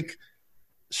of like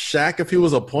Shaq if he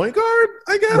was a point guard,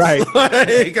 I guess. Right.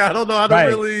 Like, I don't know how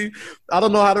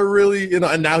to really,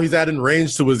 and now he's adding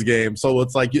range to his game. So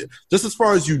it's like, just as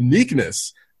far as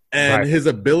uniqueness and his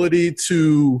ability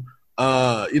to,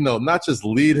 not just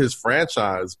lead his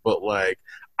franchise, but like,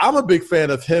 I'm a big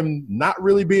fan of him not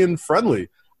really being friendly.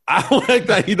 I like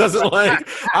that he doesn't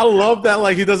I love that,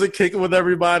 like, he doesn't kick it with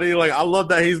everybody. Like, I love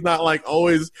that he's not like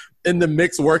always in the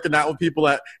mix working out with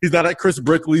people he's not at Chris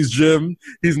Brickley's gym.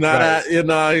 He's not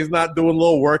he's not doing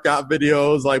little workout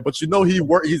videos. Like, but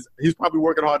he's probably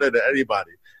working harder than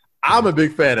anybody. I'm a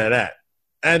big fan of that.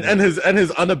 And his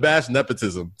unabashed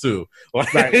nepotism too. Like,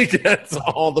 he gets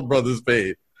all the brothers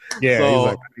paid. Yeah. So, he's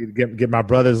like, I need to get my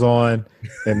brothers on,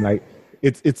 and like,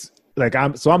 it's like,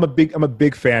 I'm a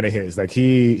big fan of his. Like,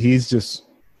 he's just,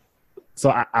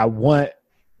 so I want,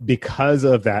 because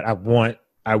of that, I want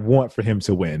for him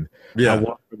to win. Yeah. I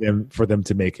want for them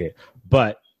to make it.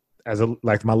 But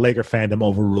like, my Laker fandom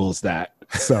overrules that.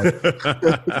 So,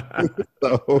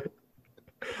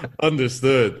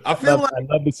 understood. I'd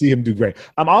love to see him do great.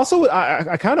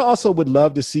 I kind of also would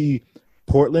love to see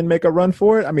Portland make a run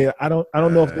for it. I mean, I don't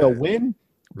know if they'll win,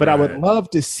 but I would love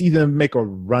to see them make a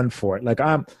run for it. Like,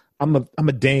 I'm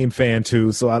a Dame fan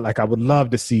too, so I would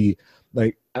love to see,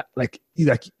 like, like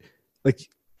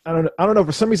I don't know.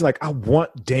 For some reason, like I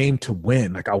want Dame to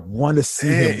win. Like I want to see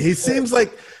him. He seems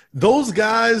like those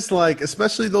guys, like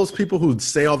especially those people who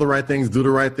say all the right things, do the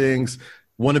right things,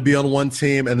 want to be on one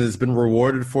team, and has been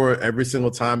rewarded for it every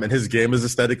single time. And his game is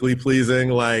aesthetically pleasing.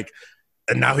 Like,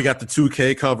 and now he got the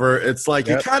 2K cover. It's like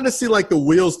you kind of see like the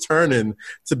wheels turning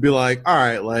to be like, all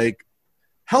right, like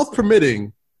health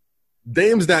permitting,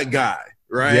 Dame's that guy,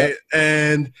 right? Yep.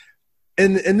 And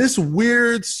in this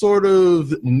weird sort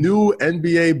of new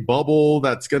NBA bubble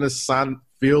that's going to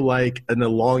feel like an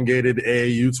elongated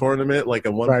AAU tournament, like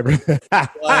a one,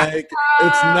 like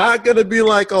it's not going to be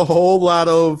like a whole lot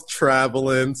of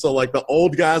traveling. So like the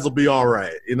old guys will be all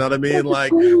right. You know what I mean?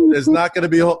 Like there's not going to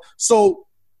be so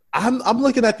I'm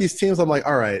looking at these teams. I'm like,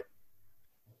 all right,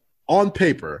 on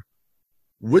paper,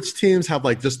 which teams have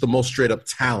like just the most straight up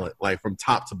talent, like from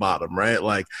top to bottom, right?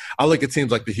 Like I look at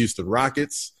teams like the Houston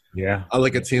Rockets. Yeah. I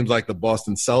look at teams like the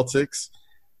Boston Celtics.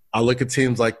 I look at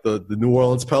teams like the New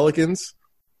Orleans Pelicans.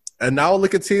 And now I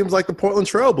look at teams like the Portland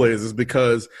Trailblazers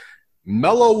because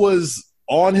Melo was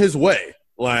on his way.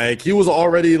 Like he was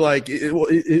already like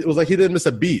it was like he didn't miss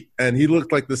a beat, and he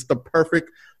looked like the perfect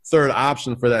third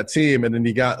option for that team. And then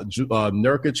you got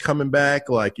Nurkic coming back.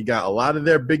 Like you got a lot of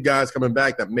their big guys coming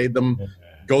back that made them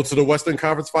go to the Western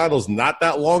Conference Finals not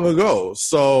that long ago.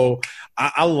 So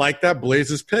I like that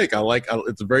Blazers pick.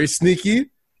 It's very sneaky.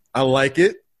 I like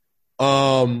it.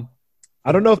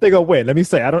 I don't know if they're gonna win. Let me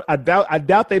say, I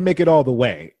doubt they make it all the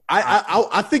way.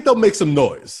 I think they'll make some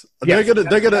noise. Yes,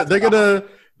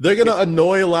 they're gonna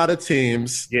annoy a lot of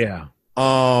teams. Yeah.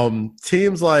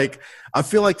 Teams like I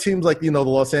feel like teams like the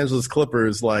Los Angeles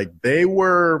Clippers, like I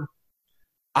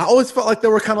always felt like they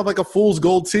were kind of like a fool's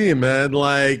gold team, man.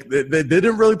 Like they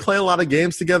didn't really play a lot of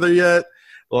games together yet.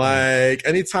 Like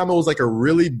anytime it was like a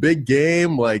really big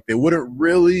game, like they wouldn't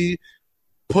really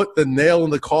put the nail in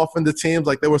the coffin to teams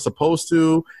like they were supposed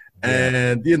to.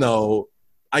 And,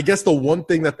 I guess the one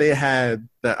thing that they had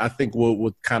that I think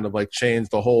would kind of like change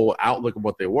the whole outlook of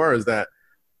what they were is that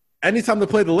anytime they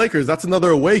play the Lakers, that's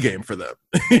another away game for them.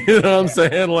 You know what I'm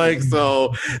saying? Like,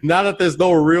 so now that there's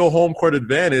no real home court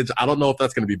advantage, I don't know if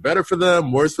that's going to be better for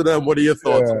them, worse for them. What are your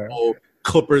thoughts on the whole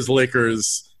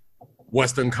Clippers-Lakers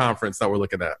Western Conference that we're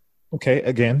looking at? Okay,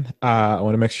 again, I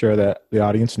want to make sure that the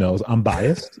audience knows I'm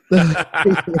biased.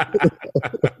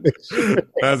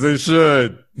 As it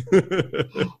should.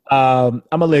 I'm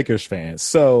a Lakers fan.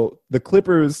 So the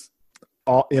Clippers,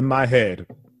 in my head,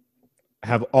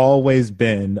 have always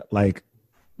been like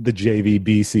the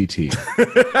JVBC team.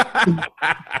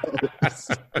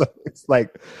 It's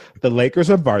like the Lakers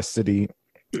are varsity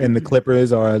and the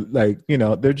Clippers are like,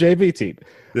 they're JV team.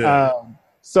 Yeah.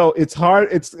 So it's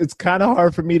hard. It's kind of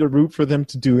hard for me to root for them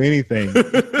to do anything.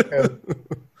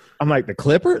 I'm like, the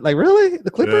Clippers? Like, really? The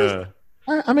Clippers?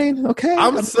 Yeah. I mean, okay.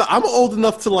 I'm old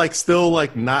enough to like still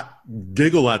like not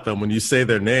giggle at them when you say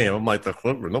their name. I'm like, the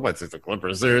Clippers. Nobody says the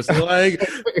Clippers. Seriously, like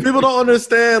people don't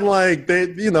understand. Like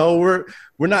we're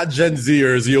not Gen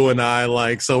Zers, you and I.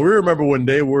 Like, so we remember when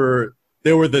they were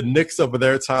the Knicks of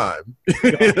their time.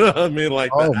 You know what I mean?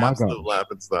 Like, oh my God,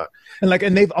 laughing stuff. And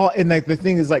the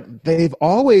thing is, like, they've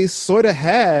always sort of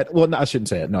had. Well, no, I shouldn't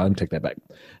say it. No, let me take that back.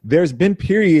 There's been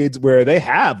periods where they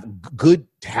have good,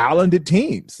 talented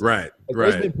teams. Right.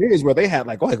 There's been periods where they had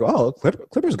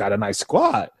Clippers got a nice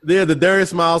squad. Yeah, the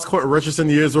Darius Miles, Court Richardson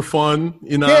years were fun.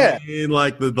 You know what I mean?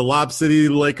 Like the Lob City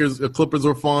Clippers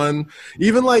were fun. I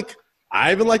even like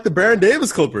the Baron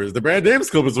Davis Clippers. The Baron Davis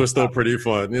Clippers were still pretty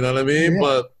fun. You know what I mean?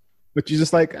 Yeah. But you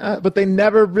just like, but they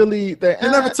never really. They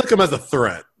never took him as a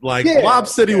threat. Like Lob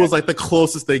City was like the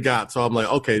closest they got. So I'm like,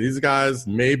 okay, these guys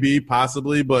maybe,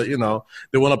 possibly, but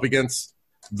they went up against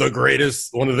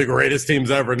one of the greatest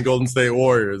teams ever in Golden State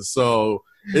Warriors. So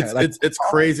it's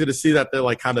crazy to see that they're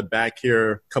like kind of back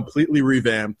here, completely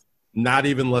revamped. Not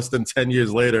even less than 10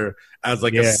 years later as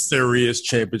like a serious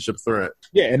championship threat.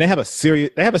 Yeah, and they have a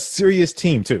serious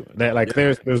team too.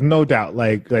 That there's no doubt.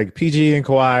 Like PG and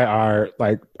Kawhi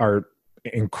are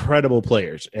incredible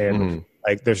players, and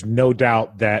like there's no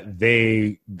doubt that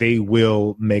they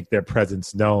will make their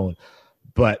presence known.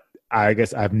 But I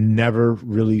guess I've never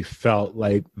really felt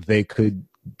like they could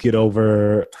get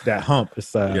over that hump.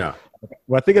 It's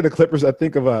when I think of the Clippers, I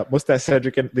think of what's that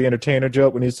Cedric the Entertainer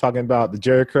joke when he was talking about the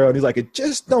Jerry curl, and he's like, it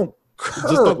just don't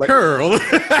curl. Curl. That's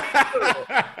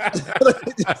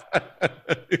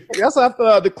how I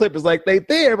thought the Clippers, like they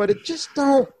there, but it just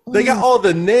don't. They got all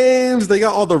the names, they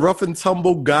got all the rough and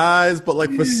tumble guys, but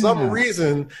like for some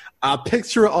reason, I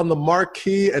picture it on the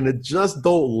marquee and it just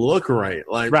don't look right.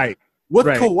 Like right. with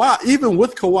Right. Kawhi, even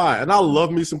with Kawhi, and I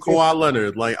love me some Kawhi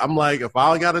Leonard. Like, I'm like, if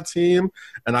I got a team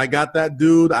and I got that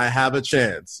dude, I have a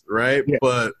chance, right? Yeah.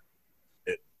 But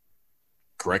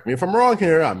correct me if I'm wrong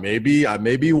here. I may be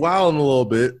wilding a little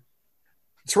bit.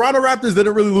 Toronto Raptors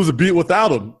didn't really lose a beat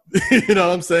without him. You know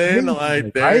what I'm saying?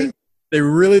 Like, they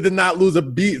really did not lose a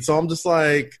beat. So I'm just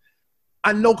like,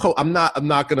 I know I'm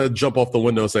not gonna jump off the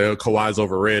window and say, oh, Kawhi's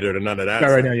overrated or none of that.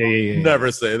 Right now, yeah.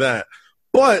 Never say that.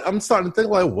 But I'm starting to think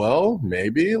like, well,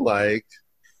 maybe like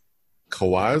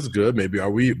Kawhi's good. Maybe are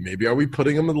we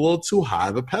putting him a little too high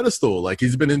of a pedestal? Like,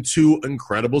 he's been in two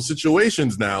incredible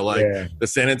situations now. Like the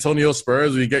San Antonio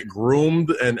Spurs, where you get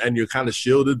groomed and you're kind of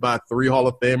shielded by 3 Hall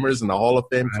of Famers and the Hall of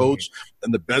Fame coach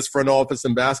and the best front office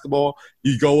in basketball.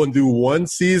 You go and do one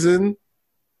season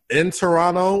in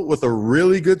Toronto with a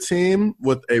really good team,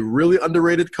 with a really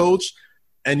underrated coach,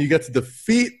 and you get to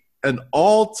defeat an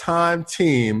all-time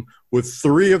team with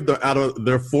 3 out of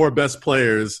their 4 best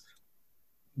players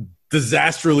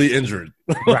disastrously injured.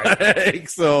 Right.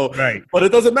 But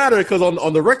it doesn't matter because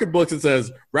on the record books it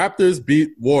says Raptors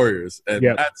beat Warriors, and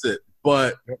that's it.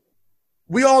 But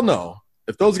we all know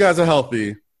if those guys are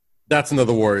healthy, that's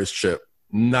another Warriors chip.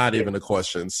 Not even a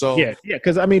question. So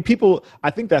because I mean,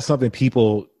 I think that's something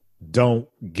people don't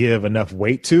give enough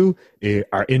weight to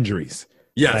are injuries.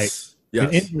 Yes. An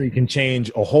injury can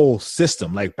change a whole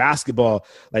system. Like basketball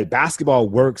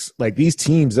works like these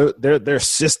teams, they're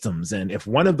systems. And if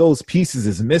one of those pieces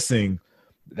is missing,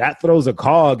 that throws a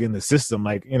cog in the system.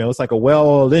 Like, you know, it's like a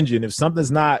well-oiled engine. If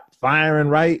something's not firing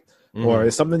right, or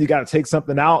it's something you got to take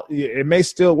something out, it may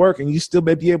still work and you still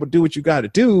may be able to do what you got to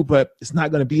do, but it's not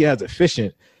going to be as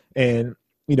efficient. And,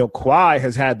 you know, Kawhi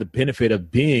has had the benefit of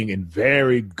being in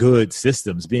very good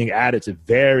systems, being added to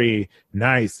very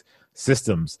nice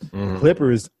systems.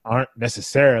 Clippers aren't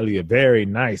necessarily a very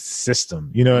nice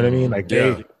system. You know what I mean? Like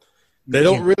they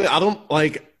don't really. I don't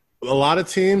like a lot of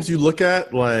teams you look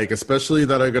at, like especially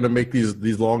that are going to make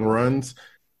these long runs.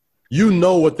 You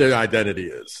know what their identity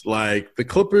is. Like the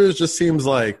Clippers just seems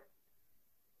like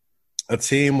a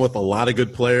team with a lot of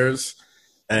good players.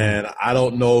 And I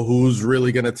don't know who's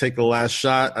really going to take the last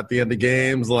shot at the end of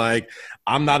games. Like,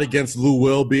 I'm not against Lou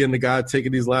Will being the guy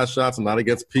taking these last shots. I'm not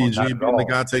against PG being the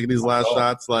guy taking these last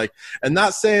shots. Like, and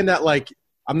not saying that, like,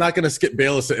 I'm not going to skip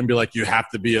Bayless and be like, you have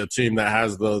to be a team that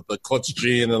has the clutch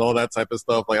gene and all that type of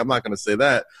stuff. Like, I'm not going to say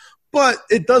that. But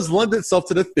it does lend itself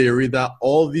to the theory that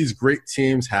all these great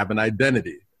teams have an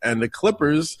identity. And the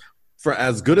Clippers, for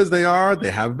as good as they are, they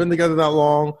haven't been together that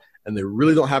long. And they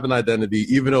really don't have an identity,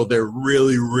 even though they're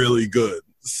really, really good.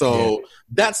 So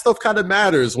that stuff kind of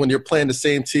matters when you're playing the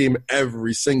same team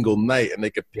every single night and they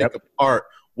can pick apart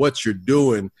what you're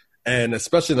doing. And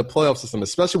especially in the playoff system,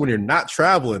 especially when you're not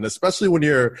traveling, especially when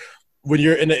you're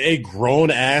in a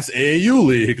grown-ass AAU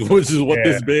league, which is what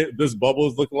this bubble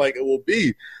is looking like it will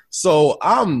be. So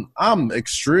I'm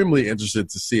extremely interested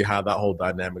to see how that whole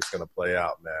dynamic's going to play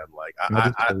out, man. Like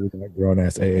I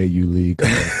grown-ass AAU league.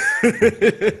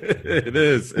 It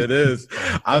is.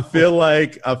 I feel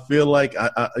like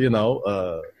you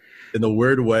know, in a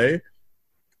weird way,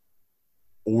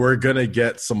 we're gonna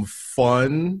get some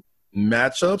fun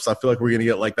matchups. I feel like we're gonna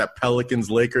get like that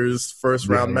Pelicans-Lakers first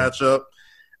round matchup.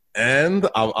 And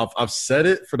I've said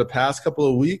it for the past couple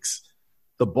of weeks.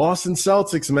 The Boston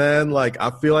Celtics, man. Like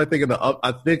I feel like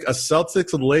I think a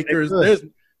Celtics and Lakers.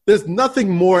 There's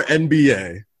nothing more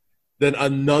NBA than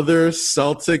another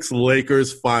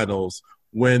Celtics-Lakers finals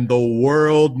when the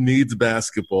world needs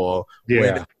basketball. Yeah.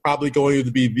 When it's probably going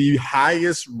to be the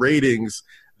highest ratings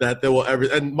that there will ever.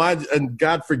 And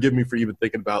God forgive me for even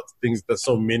thinking about things that's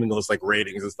so meaningless like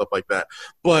ratings and stuff like that.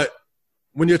 But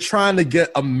when you're trying to get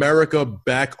America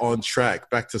back on track,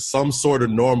 back to some sort of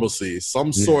normalcy,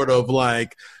 some sort of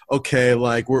like, okay,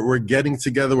 like we're getting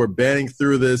together, we're banding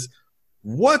through this.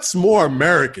 What's more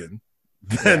American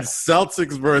than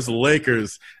Celtics versus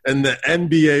Lakers in the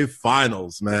NBA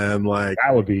Finals, man? Like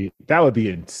that would be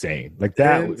insane. Like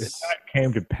that, if that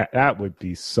came to that would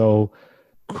be so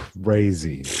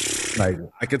crazy. Like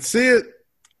I can see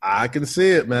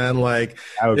it, man. Like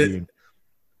that would be.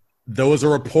 There was a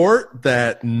report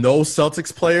that no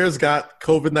Celtics players got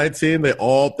COVID-19. They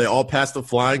all passed the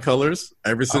flying colors,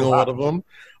 every single one of them.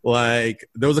 Like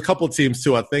there was a couple of teams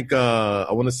too. I think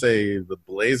I want to say the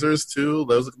Blazers too.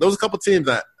 There was a couple of teams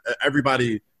that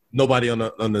nobody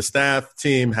on the staff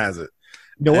team has it.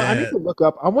 You know what? I need to look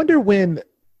up. I wonder when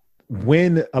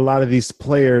a lot of these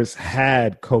players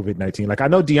had COVID-19. Like I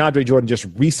know DeAndre Jordan just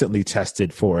recently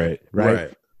tested for it,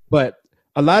 right? But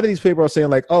a lot of these people are saying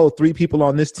like, oh, 3 people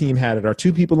on this team had it or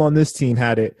 2 people on this team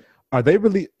had it. Are they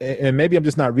really, and maybe I'm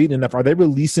just not reading enough, are they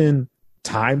releasing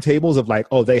timetables of like,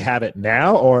 oh, they have it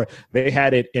now or they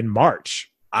had it in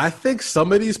March? I think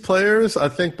some of these players, I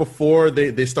think before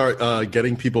they start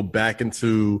getting people back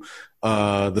into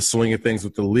the swing of things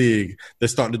with the league, they're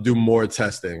starting to do more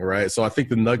testing, right? So I think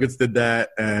the Nuggets did that,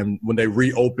 and when they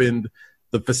reopened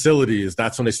the facilities,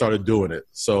 that's when they started doing it.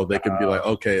 So they could be like,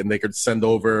 okay, and they could send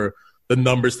over the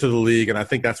numbers to the league, and I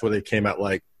think that's where they came at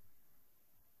like,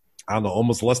 I don't know,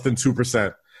 almost less than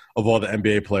 2% of all the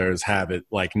NBA players have it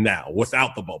like now,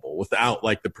 without the bubble, without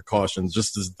like the precautions,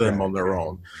 just as them on their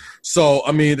own. So,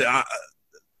 I mean,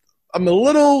 I'm a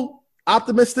little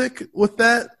optimistic with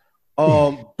that.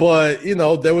 But, you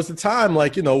know, there was a time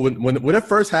like, you know, when it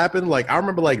first happened, like I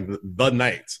remember like the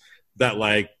night that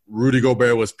like Rudy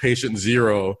Gobert was patient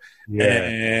zero. Yeah.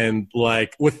 And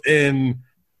like within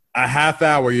a half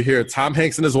hour, you hear Tom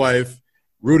Hanks and his wife,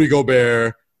 Rudy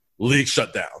Gobert, league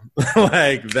shut down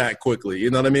like that quickly. You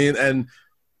know what I mean? And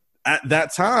at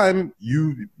that time,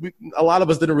 a lot of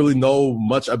us didn't really know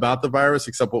much about the virus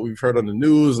except what we've heard on the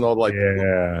news and all like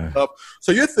stuff.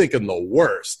 So you're thinking the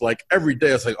worst. Like every day,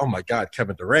 it's like, oh my God,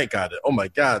 Kevin Durant got it. Oh my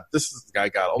God, this guy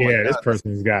got it. Oh my God, this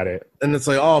person's got it. And it's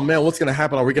like, oh man, what's gonna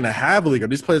happen? Are we gonna have a league? Are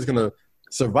these players gonna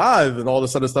survive and all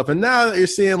this other stuff? And now you're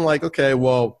seeing like, okay,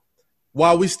 well,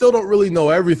 while we still don't really know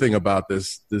everything about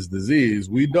this disease,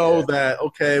 we know that,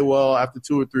 okay, well, after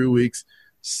 2 or 3 weeks,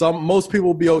 most people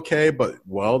will be okay, but,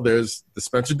 well, there's the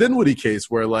Spencer Dinwiddie case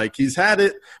where, like, he's had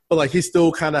it, but, like, he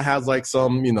still kind of has, like,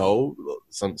 some, you know,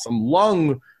 some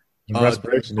lung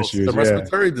respiration issues. Some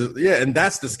respiratory, and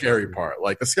that's the scary part.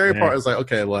 Like, the scary part is, like,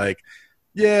 okay, like,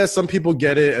 yeah, some people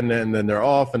get it, and then they're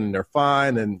off, and then they're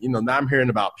fine, and, you know, now I'm hearing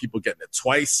about people getting it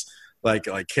twice. Like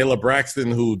Kayla Braxton,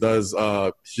 who does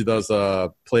she does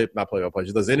play-by-play.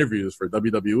 She does interviews for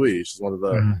WWE. She's one of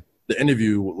the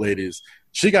interview ladies.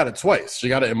 She got it twice. She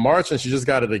got it in March, and she just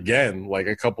got it again like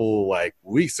a couple like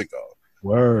weeks ago.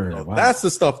 Word. So that's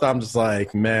the stuff that I'm just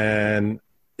like, man,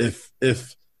 if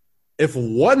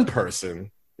one person,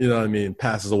 you know what I mean,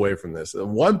 passes away from this, if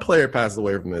one player passes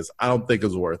away from this, I don't think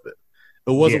it's worth it.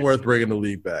 It wasn't worth bringing the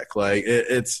league back. Like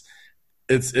it's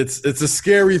a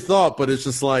scary thought, but it's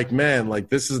just like, man, like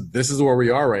this is where we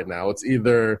are right now. It's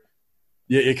either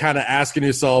you're kind of asking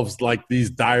yourselves like these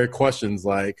dire questions,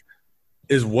 like,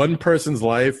 is one person's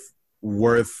life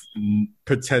worth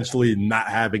potentially not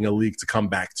having a league to come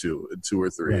back to in 2 or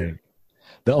 3? Right.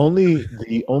 The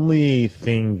only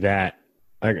thing that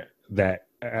I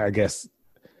guess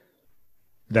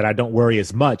that I don't worry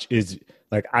as much is,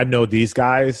 like, I know these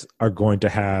guys are going to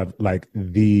have like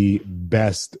the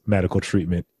best medical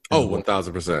treatment. Oh,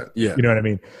 1,000%. Yeah. You know what I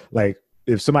mean? Like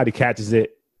if somebody catches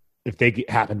it, if they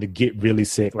happen to get really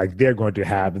sick, like they're going to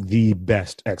have the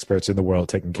best experts in the world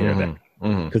taking care of them.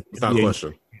 Without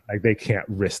question. Like they can't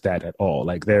risk that at all.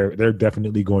 Like they're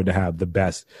definitely going to have the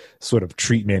best sort of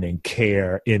treatment and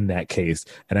care in that case.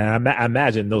 And I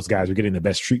imagine those guys are getting the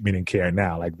best treatment and care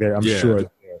now. Like I'm sure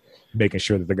they're making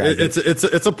sure that the guys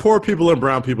it's a poor people and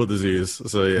brown people disease.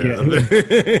 So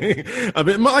yeah. I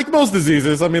mean, like most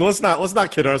diseases. I mean, let's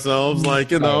not kid ourselves.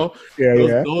 Like, you know,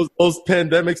 those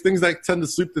pandemics, things that tend to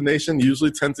sweep the nation,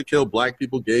 usually tend to kill black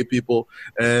people, gay people,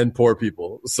 and poor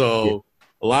people. So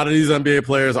a lot of these NBA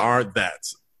players aren't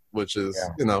that, which is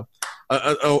you know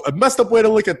a messed up way to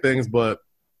look at things, but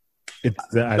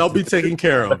they'll be taken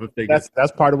care of if they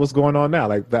that's part of what's going on now.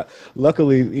 Like that,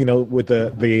 luckily, you know, with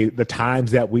the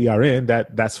times that we are in,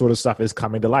 that sort of stuff is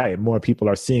coming to light. More people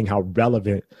are seeing how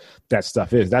relevant that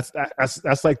stuff is. That's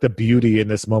like the beauty in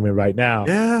this moment right now.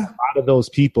 Yeah, a lot of those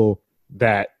people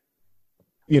that,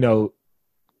 you know,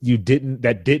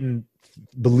 didn't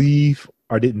believe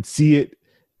or didn't see it,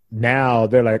 now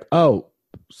they're like, oh,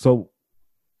 so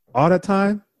all the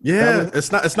time. Yeah,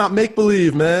 it's not make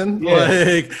believe, man. Yeah.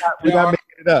 Like we're not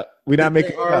making it up. We're not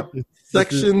making it up.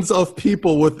 Sections of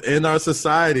people within our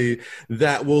society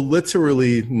that will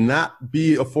literally not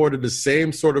be afforded the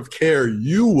same sort of care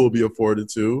you will be afforded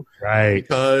to, right?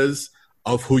 Because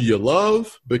of who you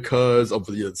love, because of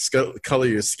the color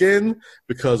of your skin,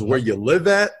 because where you live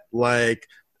at. Like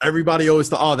everybody always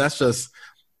thought, oh, that's just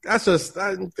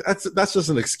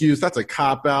an excuse. That's a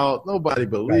cop out. Nobody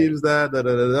believes that.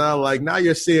 Like now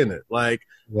you're seeing it. Like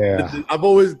I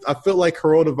feel like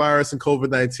coronavirus and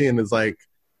COVID-19 is like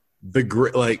the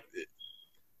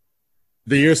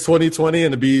year's 2020,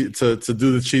 and to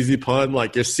do the cheesy pun,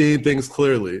 like you're seeing things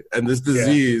clearly. And this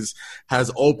disease has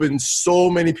opened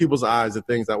so many people's eyes to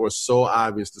things that were so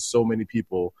obvious to so many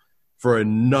people for a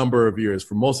number of years,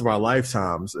 for most of our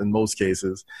lifetimes in most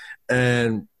cases.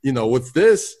 And, you know, with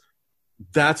this,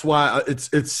 that's why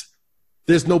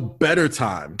there's no better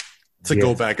time to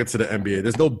go back into the NBA.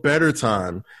 There's no better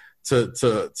time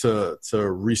to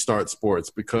restart sports,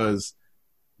 because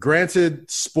granted,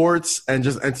 sports and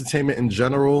just entertainment in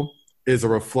general is a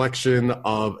reflection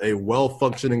of a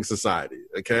well-functioning society.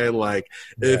 Okay, like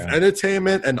if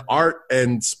entertainment and art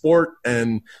and sport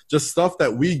and just stuff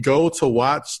that we go to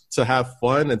watch to have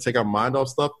fun and take our mind off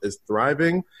stuff is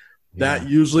thriving, that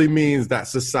usually means that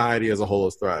society as a whole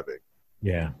is thriving.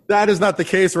 Yeah, that is not the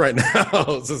case right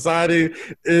now. Society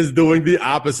is doing the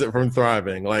opposite from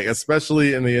thriving, like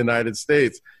especially in the United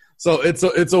States. So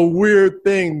it's a weird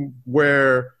thing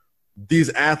where these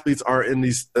athletes are in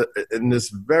this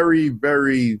very,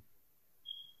 very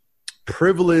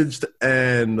privileged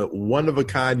and one of a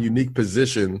kind, unique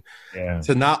position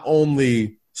to not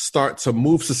only start to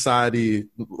move society.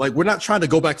 Like, we're not trying to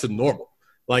go back to normal.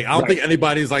 Like, I don't think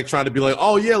anybody's like trying to be like,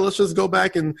 oh yeah, let's just go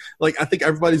back. And like, I think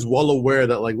everybody's well aware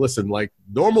that like, listen, like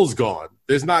normal's gone.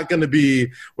 There's not going to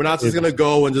be, we're not just going to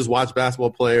go and just watch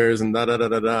basketball players and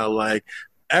da-da-da-da-da. Like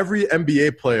every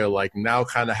NBA player like now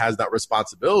kind of has that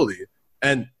responsibility,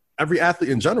 and every athlete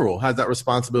in general has that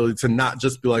responsibility to not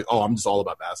just be like, oh, I'm just all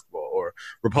about basketball, or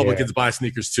Republicans buy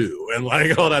sneakers too, and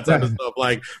like all that type of stuff.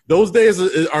 Like those days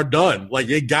are done. Like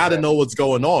you got to know what's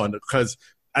going on, because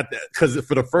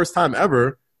for the first time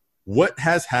ever, what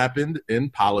has happened in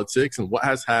politics and what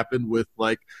has happened with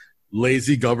like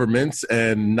lazy governments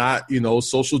and not,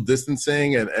 social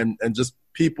distancing and just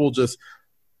people just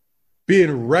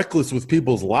being reckless with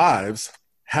people's lives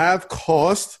have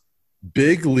cost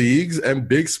big leagues and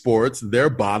big sports their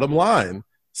bottom line.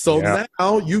 So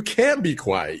now you can't be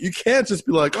quiet. You can't just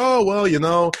be like, oh,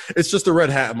 well, it's just a red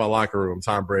hat in my locker room,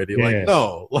 Tom Brady. Like,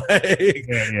 no. Like,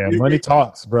 money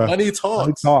talks, bro. Money talks.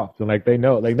 Money talks. And like, they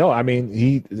know. Like, no, I mean,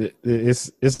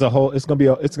 it's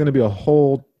gonna be a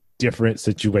whole different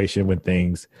situation when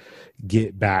things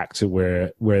get back to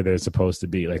where they're supposed to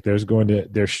be. Like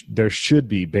there should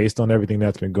be, based on everything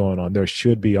that's been going on, there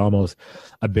should be almost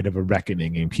a bit of a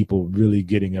reckoning and people really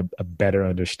getting a better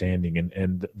understanding,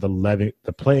 and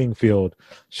the playing field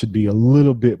should be a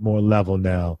little bit more level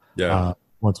now.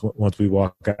 Once we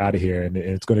walk out of here, and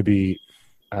it's going to be,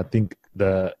 I think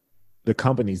the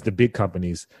companies, the big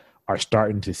companies, are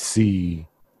starting to see,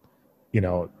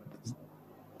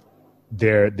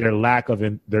 their lack of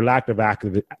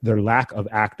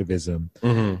activism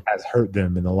has hurt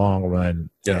them in the long run,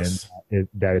 and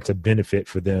that it's a benefit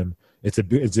for them. It's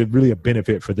really a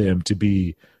benefit for them to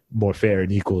be more fair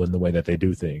and equal in the way that they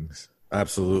do things.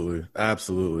 Absolutely.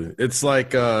 It's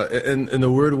like in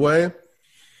a weird way,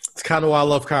 it's kind of why I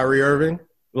love Kyrie Irving.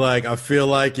 Like I feel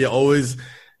like you always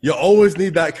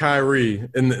need that Kyrie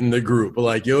in the group, but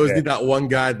like you always need that one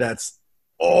guy that's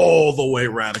all the way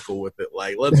radical with it.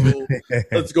 Like, let's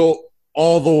go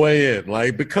all the way in.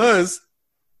 Like, because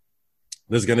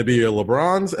there's going to be your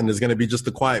LeBrons and there's going to be just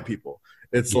the quiet people.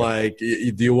 It's like,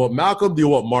 do you want Malcolm? Do you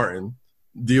want Martin?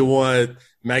 Do you want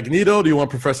Magneto? Do you want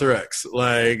Professor X?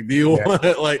 Like, do you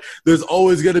want, like, there's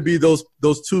always going to be those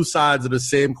two sides of the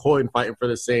same coin fighting for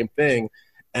the same thing.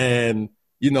 And,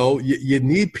 you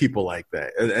need people like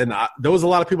that. And there was a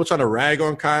lot of people trying to rag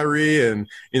on Kyrie and,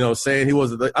 saying he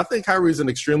wasn't. I think Kyrie's an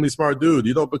extremely smart dude.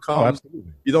 You don't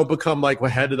become like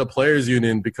head of the players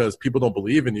union because people don't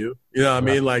believe in you. You know what I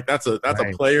mean? Like that's a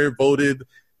player voted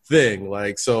thing.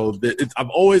 Like, so I'm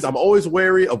always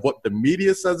wary of what the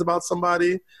media says about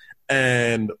somebody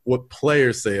and what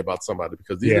players say about somebody,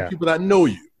 because these are people that know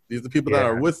you. These are the people that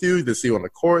are with you. They see you on the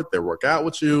court. They work out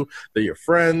with you. They're your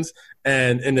friends.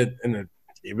 And in a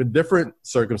even different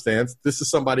circumstance, this is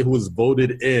somebody who was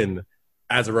voted in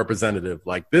as a representative.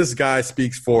 Like, this guy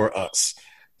speaks for us.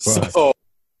 So,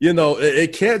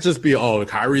 it can't just be, oh,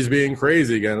 Kyrie's being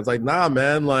crazy again. It's like, nah,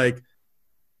 man, like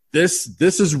this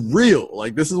is real.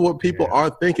 Like, this is what people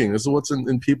are thinking. This is what's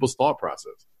in people's thought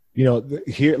process.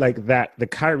 Here, like that, the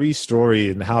Kyrie story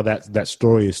and how that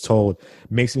story is told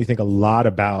makes me think a lot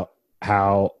about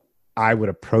how I would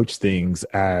approach things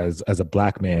as a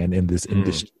black man in this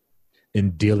industry,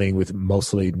 in dealing with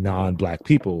mostly non-black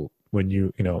people. When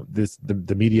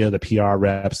the media, the PR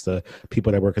reps, the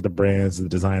people that work at the brands, the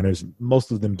designers,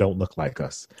 most of them don't look like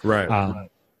us. Right.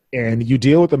 And you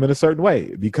deal with them in a certain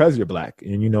way because you're black.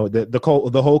 And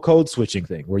the whole code switching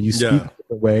thing where you speak a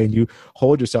different way and you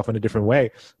hold yourself in a different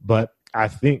way. But I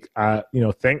think, and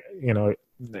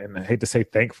I hate to say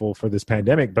thankful for this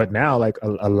pandemic, but now like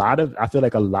I feel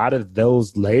like a lot of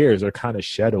those layers are kind of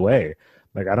shed away.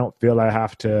 Like, I don't feel I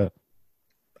have to.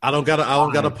 I don't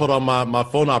gotta put on my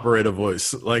phone operator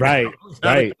voice. Like, right.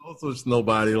 Switch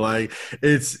nobody. Like,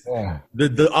 it's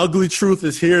the ugly truth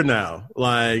is here now.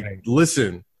 Like,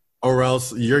 listen, or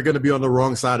else you're gonna be on the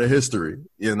wrong side of history.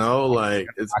 Like,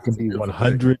 I can be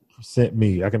 100%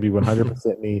 me. I can be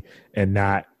 100% me and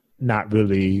not not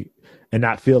really and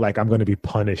not feel like I'm going to be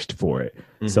punished for it.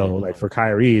 Mm-hmm. So like for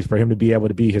Kyrie, for him to be able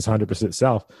to be his 100%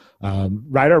 self,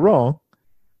 right or wrong,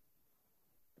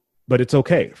 but it's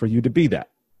okay for you to be that.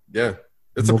 Yeah.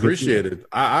 It's appreciated.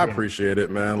 I appreciate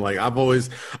it, man. Like I've always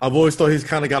thought he's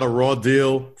kind of got a raw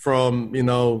deal from, you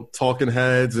know, talking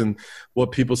heads and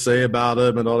what people say about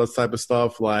him and all that type of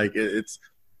stuff. Like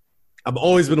I've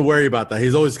always been worried about that.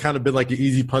 He's always kind of been like an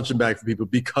easy punching bag for people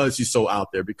because he's so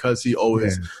out there, because he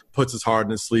always puts his heart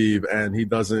in his sleeve and he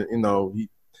doesn't, you know,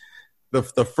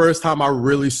 the first time I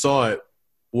really saw it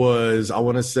was, I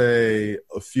want to say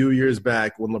a few years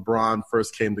back when LeBron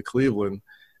first came to Cleveland,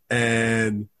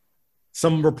 and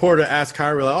some reporter asked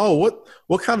Kyrie, like, oh,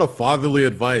 what kind of fatherly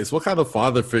advice, what kind of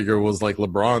father figure was like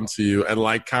LeBron to you? And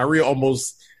like Kyrie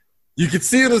almost, you could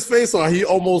see in his face, like he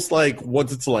almost like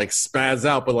wanted to like spaz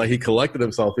out, but like he collected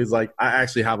himself. He's like, I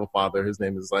actually have a father. His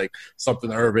name is like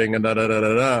something Irving and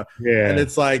da-da-da-da-da. Yeah. And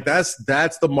it's like, that's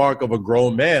the mark of a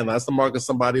grown man. That's the mark of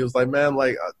somebody who's like, man,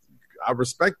 like, I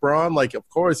respect Bron. Like, of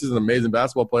course, he's an amazing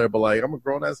basketball player, but like, I'm a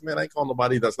grown ass man. I ain't calling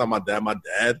nobody that's not my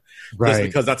dad. Right. Just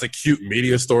because that's a cute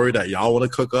media story that y'all want to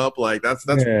cook up. Like, that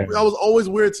was always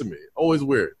weird to me. Always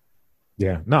weird.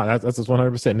 Yeah, no, that's just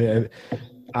 100%.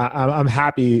 I'm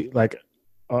happy. Like,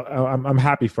 I'm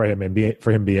happy for him and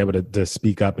for him to be able to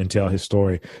speak up and tell his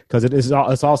story, because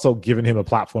it's also giving him a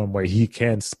platform where he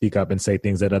can speak up and say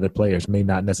things that other players may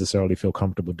not necessarily feel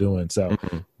comfortable doing. So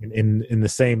in the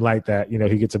same light that, you know,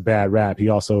 he gets a bad rap, he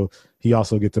also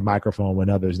gets a microphone when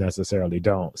others necessarily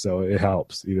don't. So it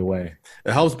helps either way.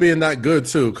 It helps being that good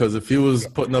too, because if he was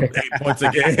putting up 8 points a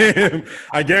game,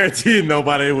 I guarantee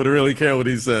nobody would really care what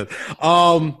he said.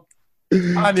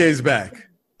 Kanye's back.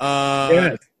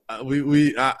 Yes.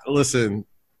 Listen,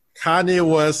 Kanye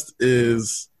West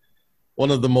is one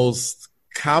of the most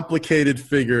complicated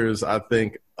figures, I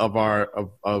think,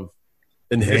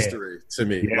 in history to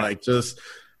me. Yeah. Like, just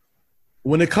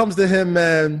when it comes to him,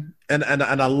 man, and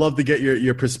I love to get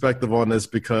your perspective on this,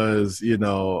 because, you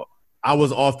know, I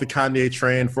was off the Kanye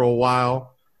train for a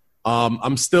while.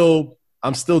 I'm still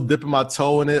dipping my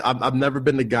toe in it. I've never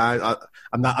been the guy.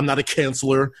 I'm not a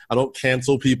canceller. I don't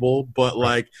cancel people. But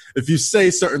like, if you say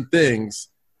certain things,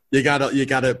 you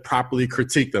gotta properly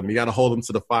critique them. You gotta hold them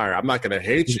to the fire. I'm not gonna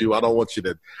hate you. I don't want you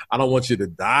to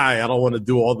die. I don't want to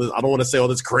do all this. I don't want to say all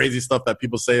this crazy stuff that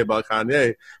people say about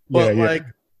Kanye. But like,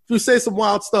 if you say some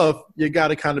wild stuff, you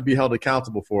gotta kind of be held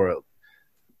accountable for it.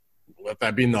 Let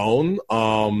that be known.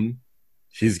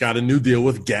 He's got a new deal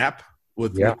with Gap.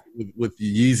 With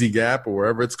Yeezy Gap or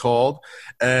wherever it's called.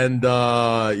 And,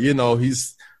 you know,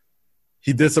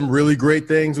 he did some really great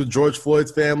things with George Floyd's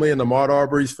family and Ahmaud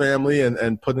Arbery's family,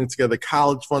 and putting together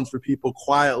college funds for people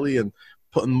quietly and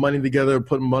putting money together,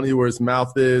 putting money where his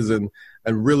mouth is, and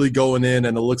really going in.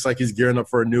 And it looks like he's gearing up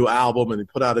for a new album, and he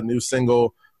put out a new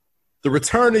single. The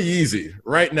return of Yeezy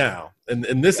right now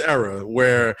in this era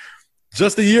where –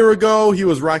 just a year ago, he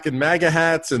was rocking MAGA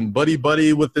hats and buddy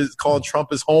with calling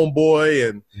Trump his homeboy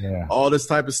and all this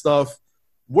type of stuff.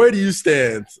 Where do you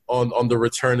stand on the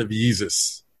return of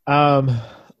Yeezus?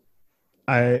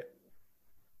 I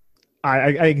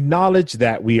acknowledge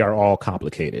that we are all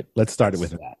complicated. Let's start it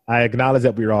with that. I acknowledge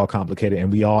that we are all complicated,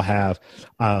 and we all have.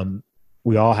 I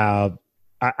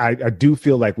do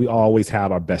feel like we always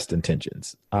have our best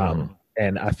intentions,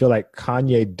 and I feel like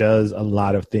Kanye does a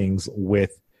lot of things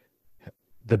with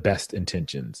the best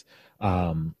intentions.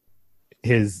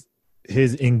 His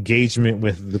engagement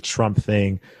with the Trump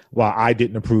thing, while I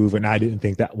didn't approve and I didn't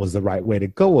think that was the right way to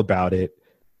go about it,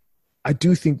 I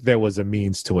do think there was a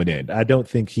means to an end. I don't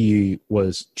think he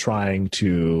was trying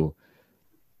to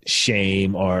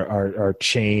shame or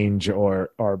change or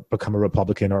become a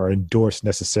Republican or endorse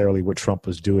necessarily what Trump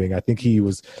was doing. I think he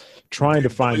was trying to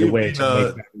find a way to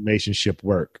make that relationship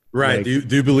work. Right. Like,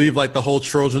 do you believe like the whole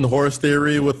Trojan horse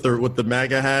theory with the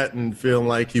MAGA hat, and feeling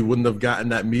like he wouldn't have gotten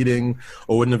that meeting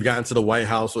or wouldn't have gotten to the White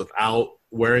House without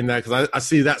wearing that? Because I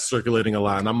see that circulating a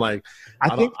lot, and I'm like,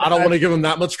 I don't want to give him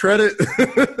that much credit.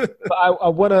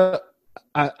 But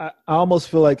I almost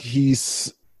feel like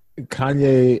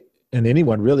Kanye and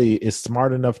anyone really is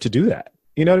smart enough to do that.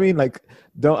 You know what I mean? Like,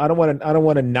 I don't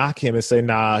want to knock him and say,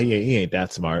 nah, he ain't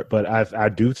that smart. But I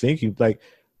do think he, like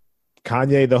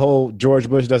Kanye, the whole George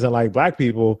Bush doesn't like black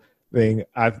people thing.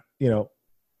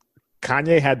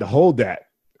 Kanye had to hold that.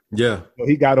 Yeah. So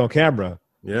he got on camera.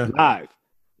 Yeah. Live.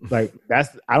 Like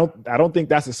I don't think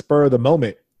that's a spur of the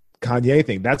moment Kanye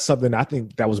thing. That's something I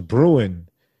think that was brewing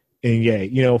in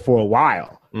Ye, for a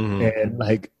while. Mm-hmm. And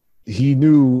like, he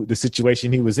knew the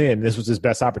situation he was in. This was his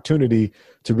best opportunity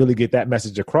to really get that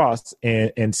message across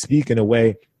and speak in a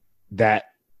way that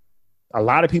a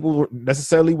lot of people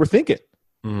necessarily were thinking.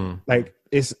 Like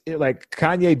like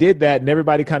Kanye did that, and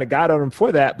everybody kind of got on him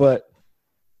for that. But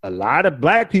a lot of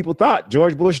black people thought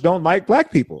George Bush don't like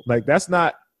black people. Like that's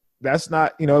not.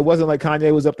 It wasn't like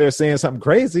Kanye was up there saying something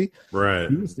crazy. Right.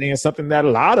 He was saying something that a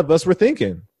lot of us were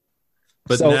thinking.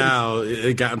 But now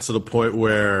it gotten to the point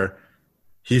where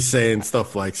he's saying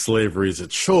stuff like slavery is a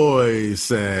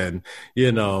choice, and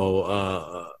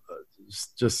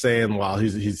just saying while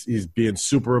he's being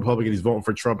super Republican, he's voting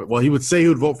for Trump. Well, he would say he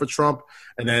would vote for Trump,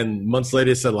 and then months later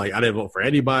he said like I didn't vote for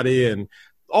anybody, and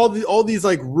all these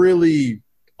like really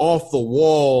off the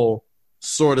wall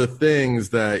sort of things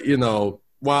that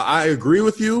While I agree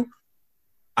with you,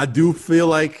 I do feel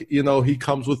like he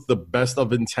comes with the best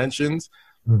of intentions.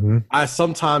 Mm-hmm. I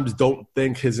sometimes don't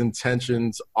think his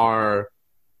intentions are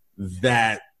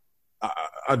that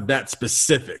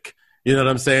specific. You know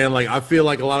what I'm saying? Like, I feel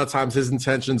like a lot of times his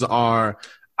intentions are,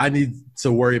 I need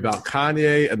to worry about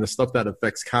Kanye and the stuff that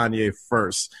affects Kanye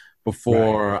first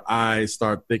before I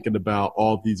start thinking about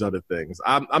all these other things.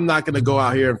 I'm not going to go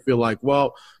out here and feel like,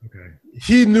 well,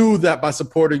 he knew that by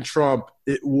supporting Trump,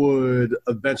 it would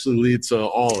eventually lead to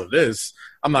all of this.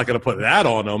 I'm not going to put that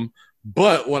on him.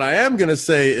 But what I am going to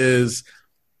say is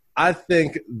I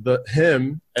think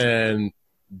him and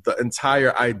the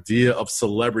entire idea of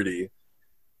celebrity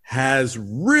has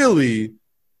really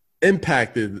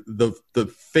impacted the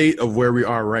fate of where we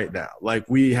are right now. Like,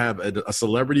 we have a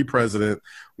celebrity president.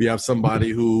 We have somebody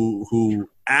who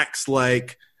acts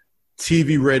like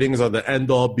TV ratings are the end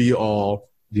all be all.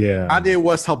 Yeah. Kanye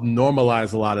West helped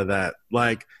normalize a lot of that.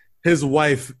 Like, his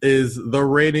wife is the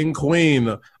reigning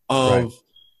queen of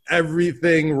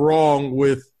everything wrong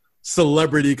with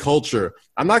celebrity culture.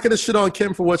 I'm not going to shit on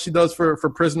Kim for what she does for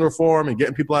prison reform and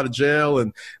getting people out of jail.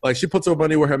 And like, she puts her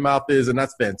money where her mouth is, and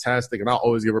that's fantastic. And I'll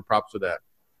always give her props for that.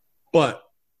 But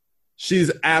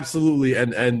she's absolutely,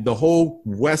 and the whole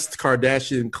West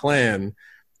Kardashian clan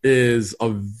is a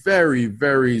very,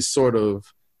 very sort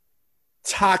of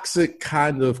toxic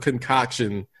kind of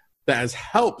concoction that has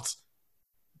helped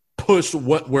push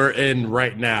what we're in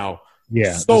right now.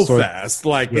 Yeah, so fast.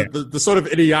 Like the sort of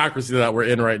idiocracy that we're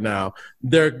in right now.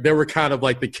 They were kind of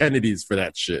like the Kennedys for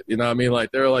that shit. You know what I mean?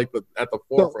 Like, they're like at the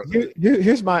forefront. So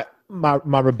here's my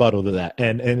rebuttal to that,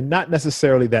 and not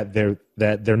necessarily that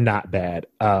they're not bad.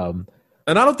 And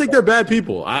I don't think they're bad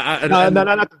people. No,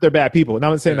 not that they're bad people.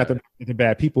 No, I'm saying that they're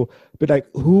bad people, but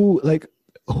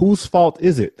whose fault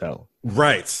is it though?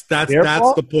 Right. That's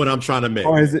the point I'm trying to make.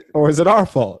 Or is it our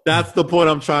fault? That's the point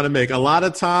I'm trying to make. A lot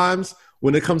of times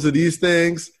when it comes to these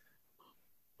things,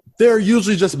 they're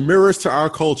usually just mirrors to our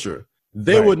culture.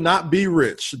 They would not be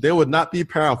rich. They would not be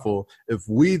powerful if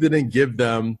we didn't give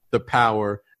them the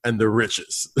power and the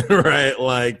riches, right?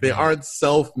 Like, they aren't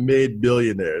self-made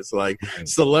billionaires. Like,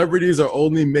 celebrities are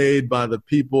only made by the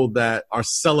people that are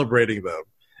celebrating them.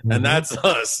 And that's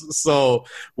us. So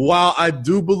while I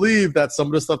do believe that some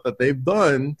of the stuff that they've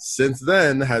done since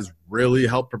then has really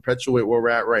helped perpetuate where we're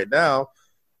at right now,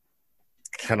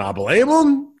 can I blame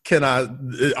them?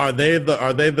 Are they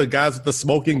the guys with the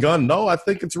smoking gun? No, I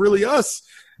think it's really us.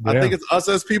 Yeah. I think it's us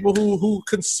as people who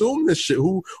consume this shit,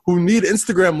 who need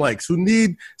Instagram likes, who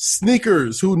need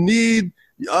sneakers, who need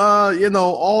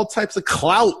all types of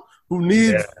clout, who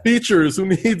needs features, who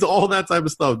needs all that type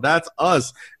of stuff. That's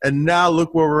us. And now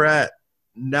look where we're at.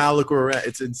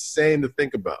 It's insane to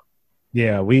think about.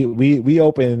 Yeah, we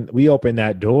opened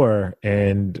that door,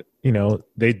 and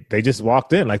they just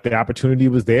walked in. Like, the opportunity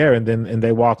was there, and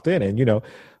they walked in. And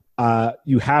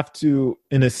you have to,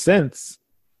 in a sense,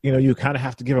 you kind of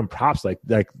have to give them props. Like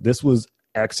this was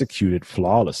executed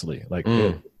flawlessly. Like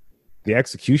the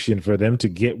execution for them to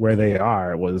get where they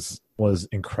are was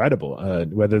incredible.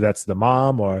 Whether that's the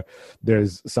mom or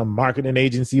there's some marketing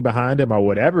agency behind him or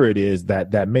whatever it is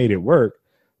that made it work.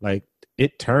 Like,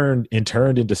 it turned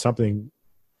into something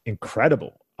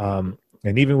incredible. And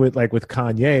even with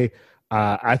Kanye,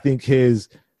 I think his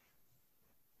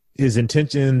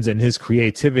intentions and his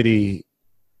creativity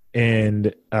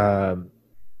and I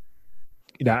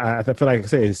feel like I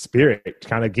say his spirit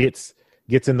kind of gets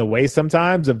in the way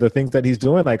sometimes of the things that he's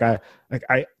doing.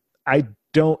 I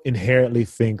don't inherently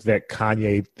think that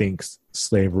Kanye thinks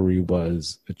slavery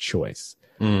was a choice.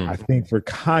 I think for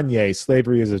Kanye,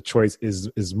 slavery as a choice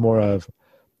is more of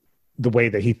the way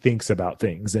that he thinks about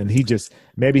things. And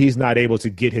maybe he's not able to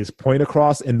get his point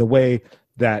across in the way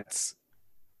that's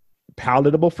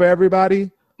palatable for everybody.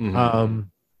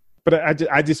 But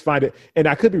I just find it, and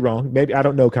I could be wrong. Maybe I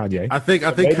don't know Kanye. I think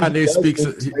Kanye speaks.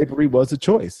 Slavery was a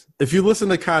choice. If you listen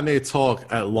to Kanye talk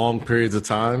at long periods of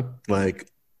time, like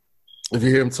if you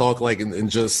hear him talk like in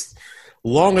just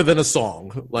longer than a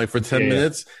song, like for 10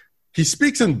 minutes, he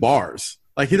speaks in bars.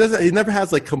 Like he never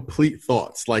has like complete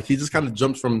thoughts. Like he just kind of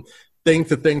jumps from thing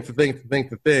to thing to thing to thing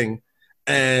to thing.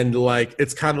 And like,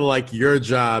 it's kind of like your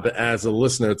job as a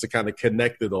listener to kind of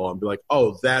connect it all and be like,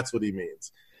 oh, that's what he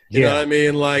means. You know what I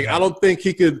mean? Like, I don't think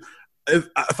he could,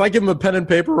 if I give him a pen and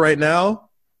paper right now,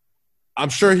 I'm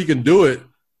sure he can do it,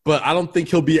 but I don't think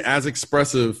he'll be as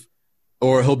expressive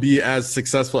or he'll be as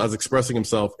successful as expressing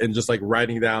himself in just like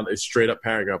writing down a straight up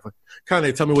paragraph. Like,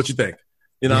 Kanye, tell me what you think.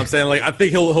 You know what I'm saying? Like, I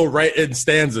think he'll write in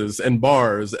stanzas and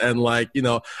bars. And like, you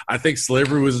know, I think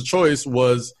Slavery Was a Choice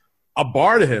was a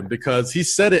bar to him because he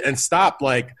said it and stopped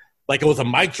like it was a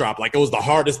mic drop, like it was the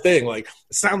hardest thing. Like,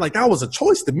 it sounded like that was a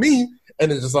choice to me.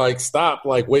 And it just like stopped,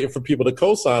 like waiting for people to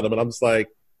co-sign him. And I'm just like,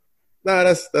 nah,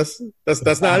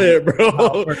 that's not it,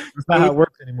 bro. That's not how it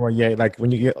works anymore. Yeah, like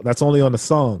when you get, that's only on the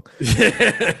song.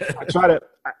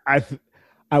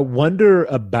 I wonder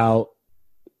about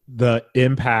the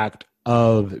impact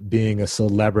of being a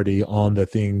celebrity on the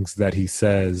things that he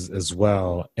says as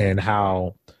well, and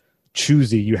how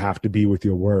choosy you have to be with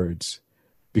your words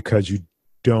because you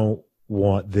don't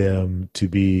want them to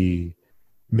be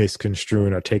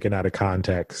misconstrued or taken out of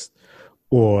context,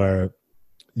 or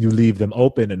you leave them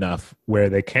open enough where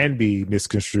they can be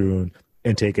misconstrued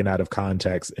and taken out of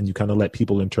context, and you kind of let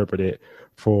people interpret it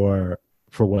for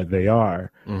what they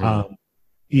are. Mm-hmm.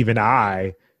 Even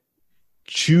I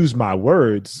choose my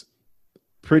words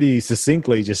pretty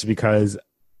succinctly just because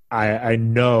I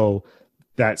know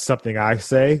that something I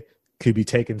say could be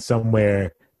taken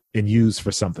somewhere and used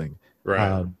for something.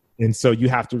 Right. And so you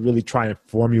have to really try and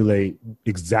formulate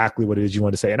exactly what it is you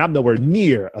want to say. And I'm nowhere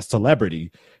near a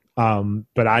celebrity,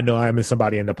 but I know I'm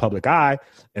somebody in the public eye,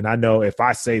 and I know if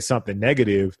I say something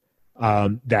negative,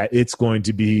 that it's going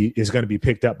to be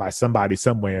picked up by somebody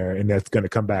somewhere, and that's going to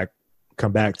come back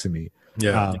to me.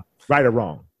 Yeah, right or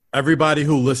wrong. Everybody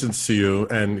who listens to you,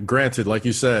 and granted, like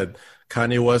you said,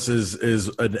 Kanye West is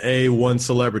an A1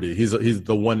 celebrity. He's the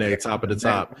 1A, top of the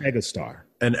top, mega star.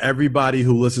 And everybody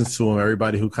who listens to him,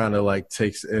 everybody who kind of like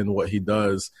takes in what he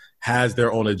does, has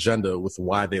their own agenda with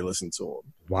why they listen to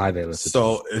him.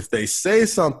 So if they say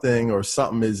something or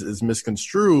something is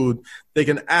misconstrued, they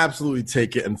can absolutely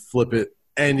take it and flip it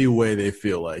any way they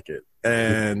feel like it.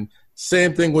 And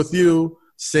same thing with you.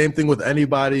 Same thing with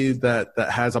anybody that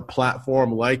has a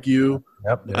platform like you.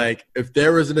 Yep. Like, if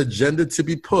there is an agenda to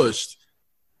be pushed,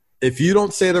 if you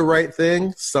don't say the right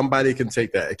thing, somebody can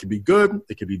take that. It can be good,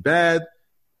 it can be bad,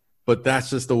 but that's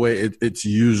just the way it's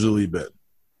usually been.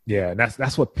 Yeah, and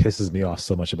that's what pisses me off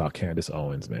so much about Candace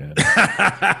Owens, man.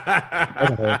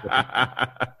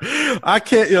 I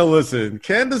can't, listen,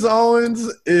 Candace Owens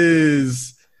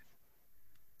is...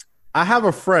 I have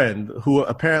a friend who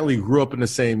apparently grew up in the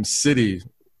same city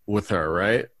with her,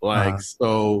 right? Like,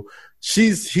 so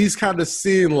he's kind of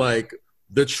seen like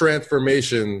the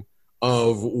transformation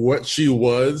of what she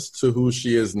was to who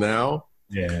she is now.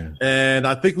 Yeah. And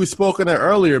I think we spoke on it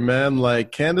earlier, man.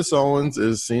 Like, Candace Owens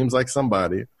seems like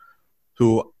somebody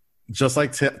who, just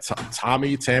like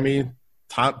Tony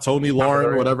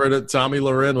Lauren, whatever Tommy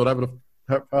Loren, whatever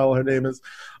the hell her name is.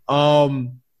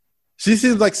 She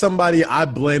seems like somebody I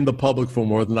blame the public for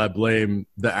more than I blame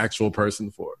the actual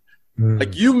person for.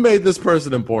 Like, you made this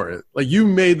person important. Like, you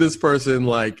made this person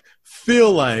like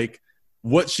feel like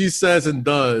what she says and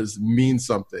does means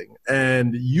something.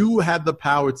 And you had the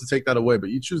power to take that away, but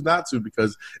you choose not to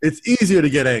because it's easier to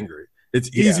get angry.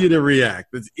 It's easier to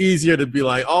react. It's easier to be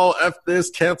like, oh, F this,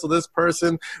 cancel this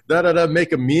person,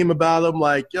 make a meme about them.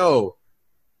 Like, yo,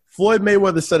 Floyd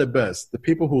Mayweather said it best. The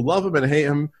people who love him and hate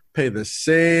him pay the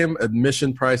same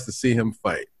admission price to see him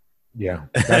fight. Yeah.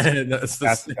 That's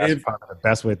probably the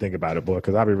best way to think about it, boy,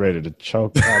 because I'll be ready to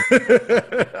choke.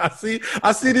 I see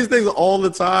these things all the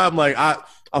time. Like, I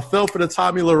fell for the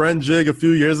Tommy Loren jig a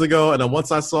few years ago, and then once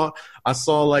I saw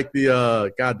like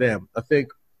the I think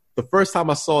the first time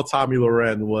I saw Tommy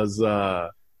Loren was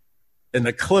in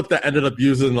the clip that ended up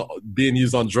being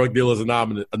used on Drug Dealers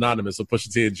Anonymous with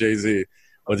Pusha T and Jay-Z.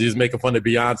 When he was making fun of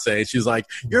Beyonce, and she's like,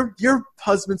 "Your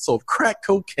husband sold crack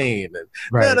cocaine," and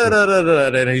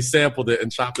and he sampled it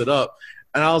and chopped it up.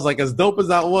 And I was like, as dope as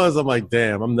that was, I'm like,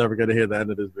 damn, I'm never gonna hear the end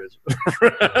of this bitch.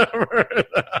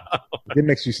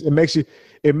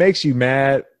 It makes you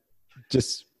mad,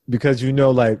 just because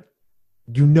like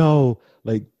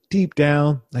deep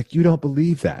down, like, you don't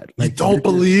believe that. Like, you don't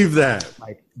believe that.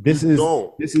 Like, this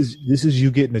is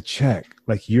you getting a check.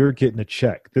 Like, you're getting a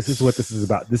check. This is what this is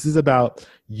about. This is about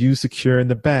you securing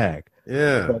the bag.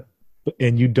 Yeah.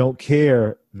 And you don't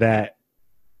care that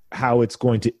how it's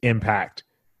going to impact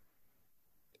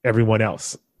everyone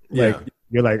else. Like,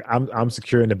 You're like, I'm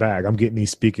securing the bag. I'm getting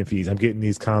these speaking fees. I'm getting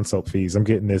these consult fees. I'm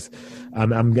getting this.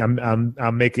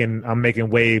 I'm making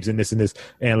waves and this and this.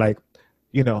 And like,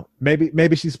 you know,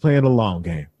 maybe she's playing a long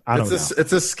game. I don't know.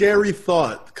 It's a scary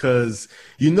thought because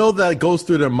you know that goes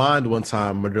through their mind one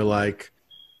time where they're like,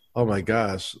 oh my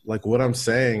gosh, like what I'm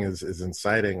saying is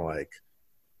inciting like,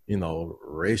 you know,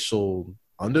 racial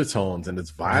undertones and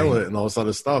it's violent and all this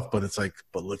other stuff. But it's like,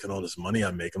 but look at all this money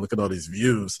I'm making. Look at all these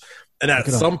views. And at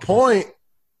some point,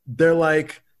 they're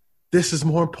like, this is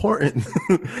more important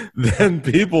than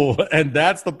people. And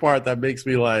that's the part that makes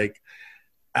me like,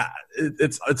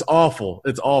 it's awful.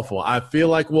 It's awful. I feel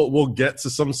like we'll get to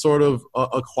some sort of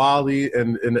equality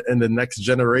in the next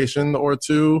generation or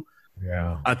two.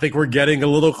 Yeah. I think we're getting a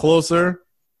little closer,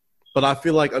 but I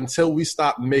feel like until we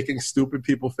stop making stupid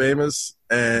people famous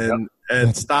and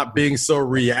stop being so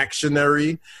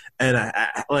reactionary and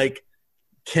like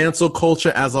cancel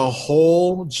culture as a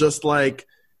whole, just like,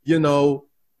 you know,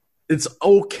 it's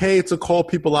okay to call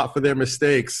people out for their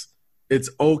mistakes. It's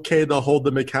okay to hold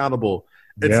them accountable.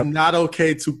 It's not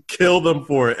okay to kill them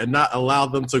for it and not allow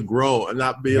them to grow and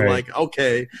not be like,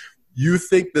 okay, you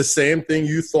think the same thing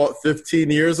you thought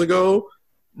 15 years ago?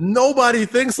 Nobody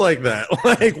thinks like that.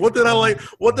 Like, what did I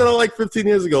like 15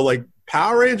 years ago? Like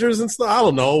Power Rangers and stuff? I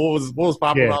don't know. What was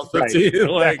popular when I was 15? Right.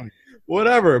 Like, exactly.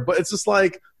 Whatever. But it's just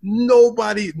like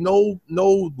nobody, no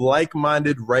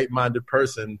like-minded, right-minded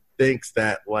person thinks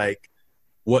that like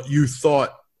what you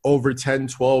thought over 10,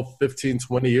 12, 15,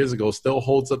 20 years ago still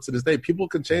holds up to this day. People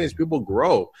can change, people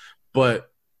grow, but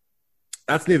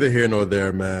that's neither here nor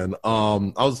there, man. I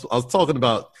was talking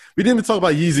about, we didn't even talk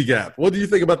about Yeezy Gap. What do you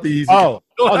think about the Yeezy Gap?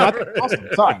 No, I think it's awesome.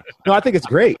 Sorry. No, I think it's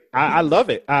great. I love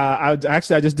it. I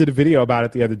just did a video about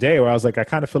it the other day where I was like, I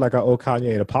kind of feel like I owe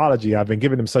Kanye an apology. I've been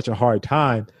giving him such a hard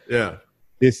time. Yeah.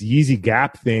 This Yeezy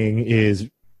Gap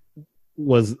thing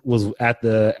was at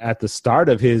the start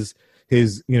of his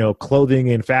you know,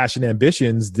 clothing and fashion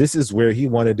ambitions. This is where he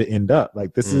wanted to end up.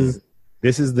 Like this is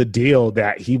the deal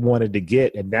that he wanted to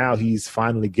get, and now he's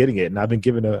finally getting it. And I've been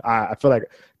given I feel like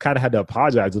kind of had to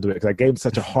apologize a little bit because I gave him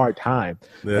such a hard time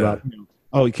about, you know,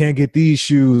 oh, you can't get these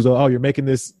shoes, or oh, you're making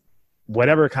this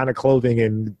whatever kind of clothing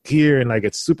and gear, and like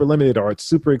it's super limited or it's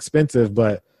super expensive.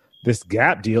 But this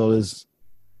Gap deal is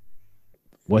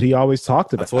what he always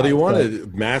talked about. That's what he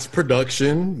wanted. Mass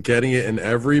production, getting it in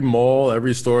every mall,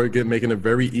 every store, making it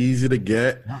very easy to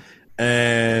get. Yeah.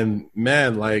 And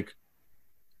man, like,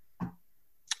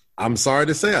 I'm sorry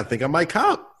to say, I think I might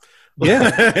cop.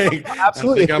 Yeah,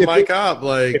 absolutely. I think I might cop.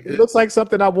 Like, if it looks like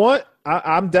something I want,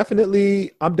 I'm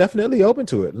definitely open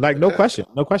to it. Like, no question.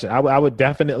 I would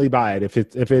definitely buy it if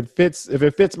it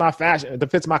fits my fashion, if it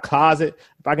fits my closet.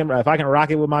 If I can rock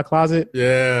it with my closet.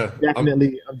 Yeah, I'm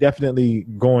definitely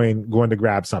going to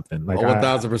grab something. Like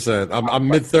 1,000%. I'm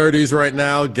mid 30s right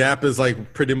now. Gap is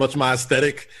like pretty much my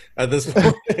aesthetic at this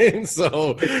point.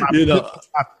 So you know.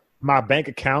 My bank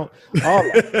account, all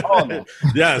that.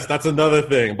 Yes, that's another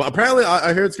thing. But apparently,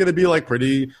 I hear it's going to be like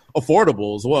pretty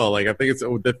affordable as well. Like I think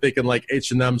they're thinking like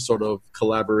H&M sort of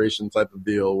collaboration type of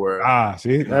deal. Where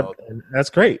that's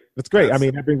great. That's great. I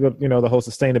mean, that brings up, you know, the whole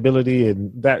sustainability,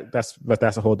 and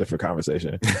that's a whole different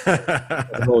conversation.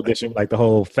 The whole edition, like the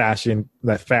whole fashion,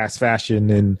 that fast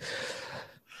fashion, and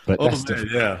but that's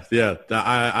different. Yeah.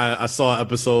 I saw an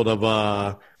episode of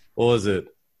what was it?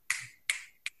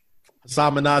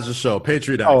 Sam Minaj's show,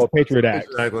 Patriot Act. Oh, Patriot Act.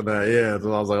 Yeah,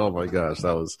 so I was like, oh my gosh,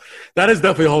 that is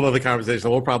definitely a whole other conversation.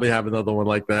 We'll probably have another one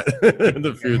like that in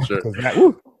the future.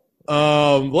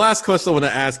 Last question I want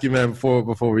to ask you, man,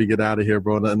 before we get out of here,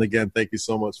 bro. And again, thank you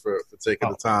so much for taking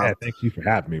the time. Man, thank you for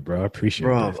having me, bro. I appreciate it.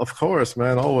 Bro, of course,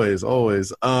 man. Always. Jeff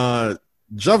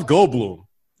Goldblum.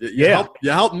 You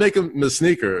helped make him a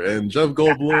sneaker, and Jeff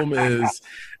Goldblum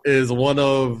is one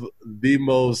of the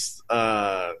most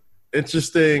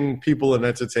interesting people in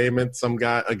entertainment.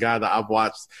 A guy that I've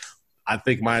watched, I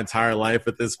think, my entire life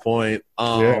at this point.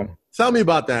 Tell me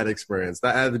about that experience.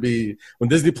 That had to be when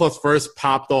Disney Plus first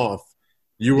popped off.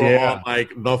 You were on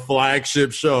like the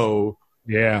flagship show,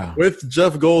 with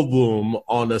Jeff Goldblum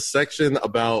on a section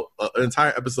about an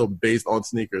entire episode based on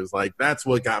sneakers. Like that's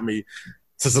what got me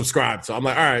to subscribe. So I'm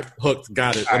like, all right, hooked,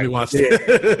 got it. Let me watch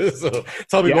it. So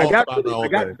tell me more about the whole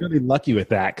thing. I got really lucky with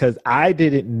that because I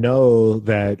didn't know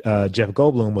that Jeff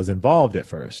Goldblum was involved at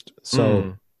first.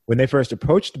 So when they first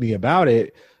approached me about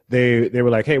it, they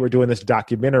were like, hey, we're doing this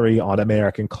documentary on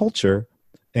American culture,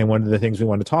 and one of the things we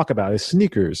want to talk about is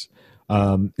sneakers.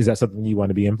 Is that something you want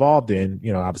to be involved in?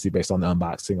 You know, obviously based on the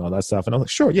unboxing, all that stuff. And I was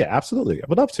like, sure, yeah, absolutely. I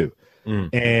would love to.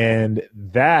 And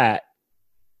that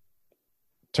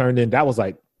turned in, that was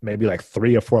like maybe like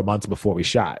 3 or 4 months before we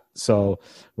shot. So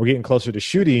we're getting closer to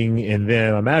shooting, and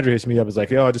then my manager hits me up, is like,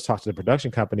 yo, I just talked to the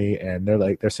production company, and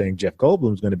they're saying Jeff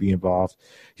Goldblum's going to be involved.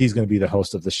 He's going to be the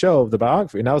host of the show, of the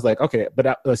biography. And I was like, okay,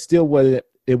 but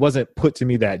it wasn't put to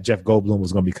me that Jeff Goldblum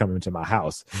was going to be coming to my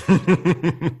house,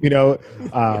 you know?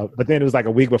 But then it was like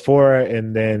a week before,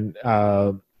 and then,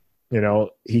 you know,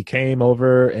 he came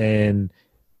over, and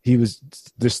he was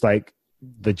just like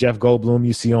the Jeff Goldblum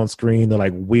you see on screen, the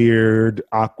like weird,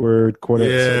 awkward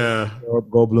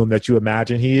Goldblum that you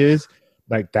imagine he is.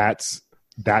 Like that's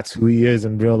who he is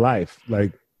in real life.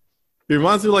 Like, he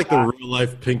reminds me of like the real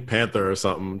life Pink Panther or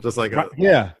something, just like a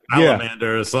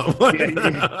salamander or something. Like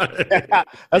that.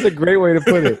 That's a great way to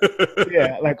put it.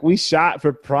 Yeah, like we shot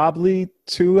for probably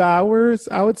 2 hours,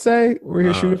 I would say. We're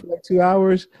here shooting for like 2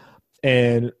 hours.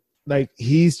 And like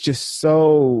he's just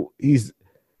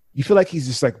you feel like he's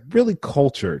just like really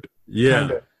cultured. Yeah.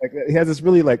 Kinda. Like he has this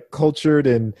really like cultured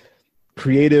and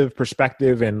creative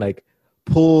perspective, and like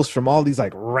pulls from all these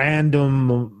like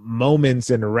random moments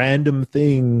and random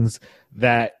things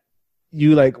that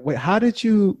you like, wait, how did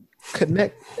you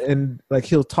connect? And like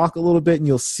he'll talk a little bit, and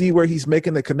you'll see where he's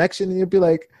making the connection, and you'll be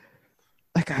like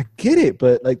I get it,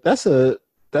 but like that's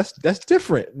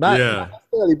different. Not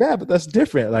necessarily bad, but that's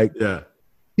different. Like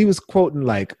he was quoting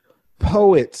like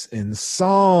poets and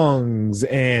songs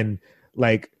and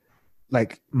like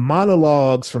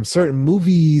monologues from certain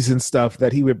movies and stuff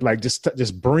that he would like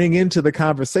just bring into the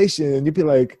conversation, and you'd be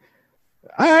like,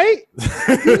 all right,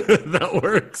 that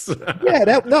works.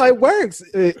 It works.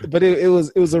 But it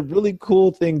was a really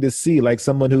cool thing to see, like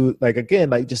someone who like, again,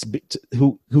 like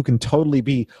who can totally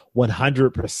be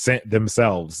 100%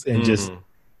 themselves, and just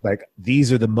like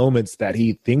these are the moments that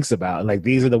he thinks about, and like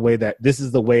this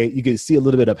is the way you can see a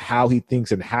little bit of how he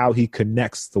thinks and how he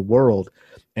connects the world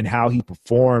and how he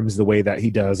performs the way that he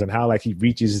does, and how like he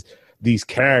reaches these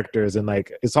characters. And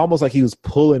like it's almost like he was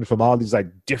pulling from all these like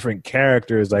different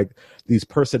characters, like these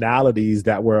personalities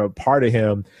that were a part of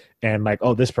him, and like,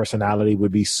 oh, this personality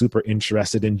would be super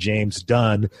interested in James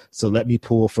Dunn, so let me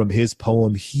pull from his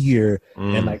poem here.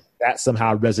 And like that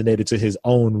somehow resonated to his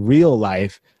own real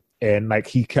life. And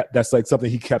like that's like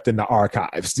something he kept in the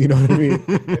archives, you know what I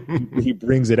mean? he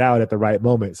brings it out at the right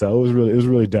moment. So it was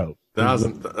really dope. That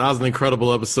was an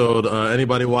incredible episode.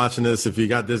 Anybody watching this, if you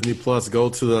got Disney Plus, go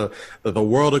to the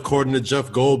World According to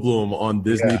Jeff Goldblum on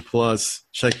Disney Plus.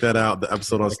 Check that out, the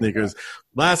episode on sneakers.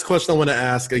 Last question I want to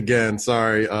ask again.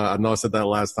 Sorry, I know I said that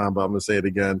last time, but I'm going to say it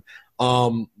again.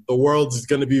 The world is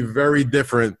going to be very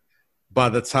different by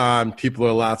the time people are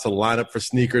allowed to line up for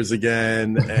sneakers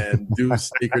again and do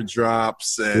sneaker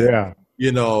drops and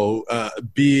you know,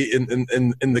 be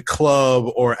in the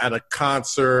club or at a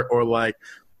concert, or like,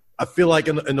 I feel like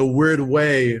in a weird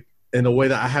way, in a way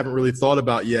that I haven't really thought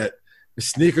about yet, the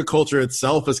sneaker culture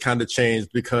itself has kind of changed,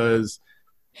 because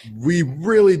we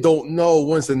really don't know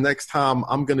when's the next time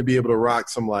I'm going to be able to rock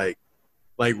some like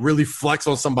really flex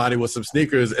on somebody with some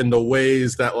sneakers in the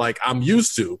ways that like I'm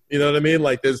used to. You know what I mean?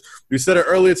 Like we said it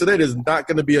earlier today, there's not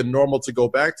going to be a normal to go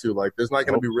back to. Like there's not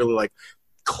going to be really like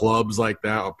clubs like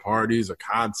that, or parties or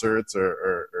concerts,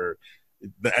 or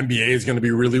the NBA is going to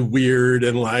be really weird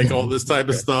and like all this type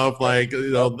of stuff. Like,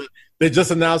 you know, they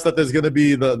just announced that there's going to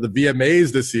be the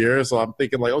VMAs this year. So I'm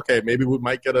thinking like, okay, maybe we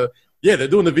might get they're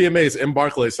doing the VMAs in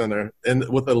Barclays Center and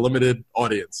with a limited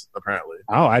audience, apparently.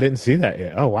 Oh, I didn't see that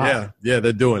yet. Oh, wow. Yeah,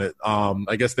 they're doing it.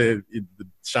 I guess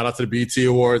shout out to the BET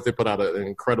Awards. They put out an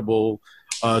incredible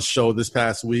show this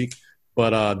past week,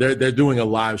 but they're doing a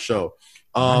live show.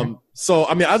 So,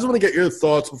 I mean, I just want to get your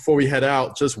thoughts before we head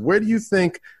out. Just where do you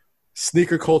think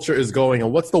sneaker culture is going,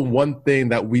 and what's the one thing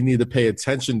that we need to pay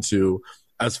attention to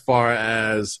as far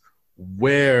as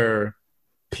where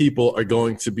people are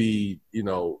going to be, you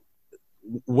know,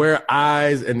 where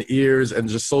eyes and ears and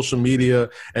just social media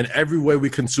and every way we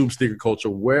consume sneaker culture,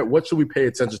 what should we pay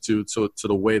attention to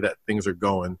the way that things are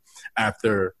going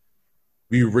after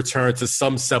we return to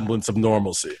some semblance of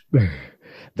normalcy?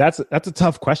 That's a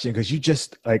tough question, because you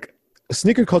just like,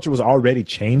 sneaker culture was already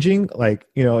changing. Like,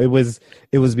 you know, it was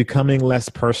becoming less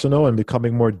personal and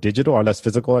becoming more digital, or less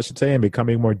physical, I should say, and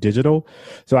becoming more digital.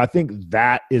 So I think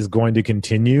that is going to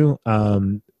continue.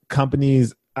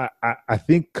 Companies, I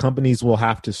think companies will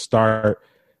have to start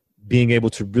being able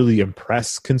to really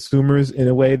impress consumers in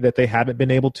a way that they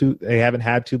haven't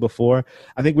had to before.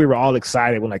 I think we were all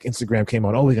excited when like Instagram came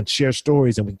on. Oh, we can share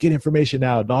stories and we get information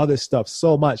out and all this stuff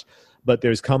so much. But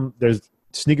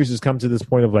sneakers has come to this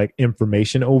point of like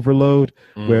information overload,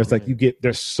 where it's like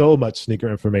there's so much sneaker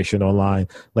information online.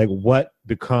 Like what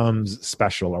becomes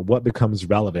special or what becomes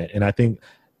relevant? And I think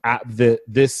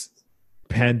this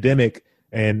pandemic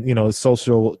and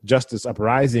social justice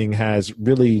uprising has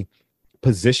really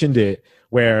positioned it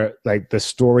where like the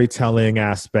storytelling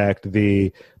aspect,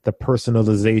 the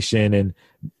personalization and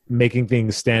making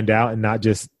things stand out and not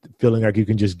just feeling like you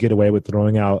can just get away with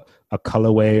throwing out a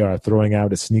colorway or throwing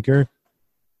out a sneaker.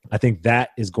 I think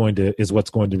that is what's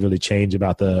going to really change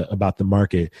about the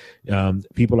market.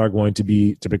 People are going to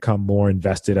become more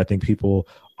invested. I think people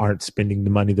aren't spending the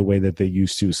money the way that they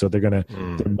used to, so their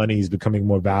money is becoming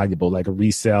more valuable. Like a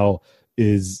resale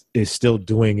is still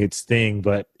doing its thing,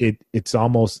 but it's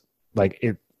almost like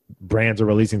brands are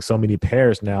releasing so many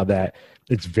pairs now that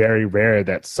it's very rare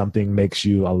that something makes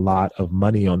you a lot of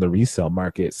money on the resale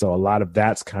market. So a lot of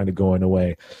that's kind of going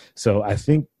away. So I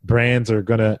think brands are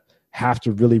going to have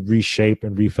to really reshape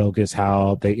and refocus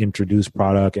how they introduce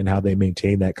product and how they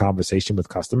maintain that conversation with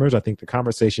customers. I think the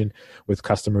conversation with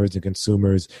customers and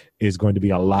consumers is going to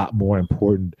be a lot more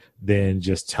important than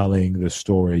just telling the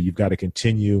story. You've got to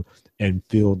continue and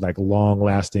build like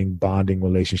long-lasting bonding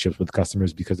relationships with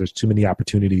customers because there's too many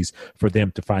opportunities for them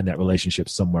to find that relationship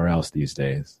somewhere else these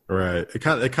days. Right. It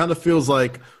kind of feels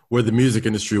like where the music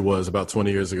industry was about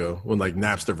 20 years ago when like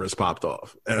Napster first popped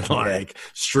off and like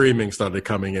streaming started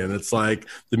coming in. It's like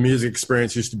the music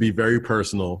experience used to be very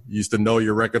personal. You used to know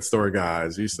your record store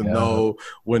guys. You used to know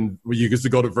when you used to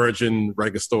go to Virgin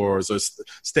record stores or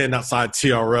stand outside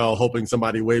TRL hoping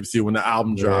somebody waves to you when the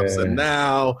album drops. And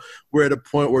now we're at a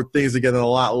point where things are getting a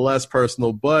lot less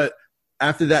personal. But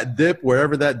after that dip,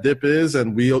 wherever that dip is,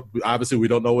 and we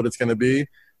don't know what it's going to be,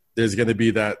 there's going to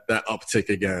be that uptick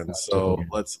again. So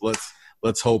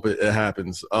let's hope it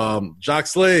happens. Jock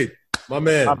Slade, my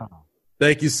man,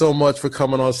 thank you so much for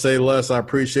coming on Say Less. I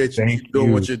appreciate you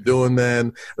doing what you're doing,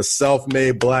 man. A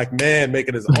self-made black man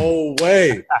making his own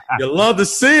way. You love to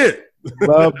see it.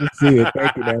 Love to see it.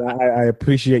 Thank you, man. I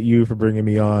appreciate you for bringing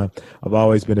me on. I've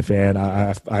always been a fan.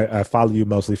 I follow you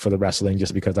mostly for the wrestling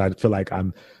just because I feel like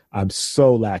I'm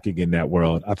so lacking in that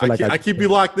world. I feel like I keep you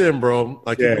locked in, bro.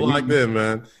 I keep you locked in,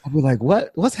 man. I'll be like,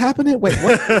 what's happening? Wait,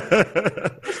 what?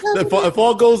 If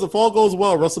all goes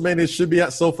well, WrestleMania should be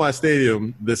at SoFi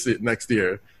Stadium next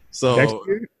year. So next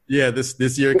year? Yeah,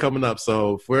 this year coming up.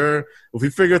 So if we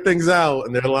figure things out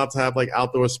and they're allowed to have like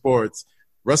outdoor sports,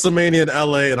 WrestleMania in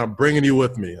LA, and I'm bringing you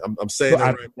with me. I'm saying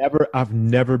that I've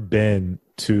never been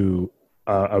to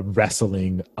a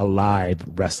live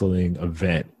wrestling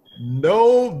event.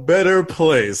 No better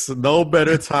place, no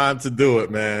better time to do it,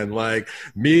 man. Like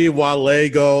me, Wale,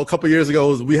 a couple years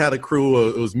ago, we had a crew.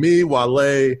 It was me,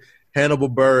 Wale, Hannibal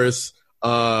Buress,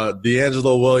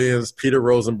 D'Angelo Williams, Peter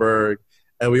Rosenberg,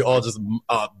 and we all just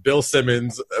Bill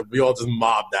Simmons. We all just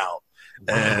mobbed out,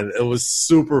 and it was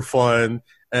super fun.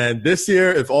 And this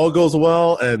year, if all goes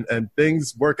well and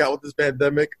things work out with this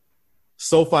pandemic,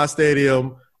 SoFi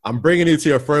Stadium, I'm bringing you to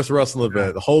your first wrestling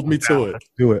event. Hold me to it. Let's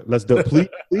do it. Let's do it.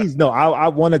 Please. No, I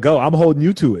want to go. I'm holding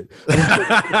you to it.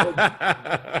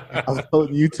 I'm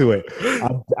holding you to it.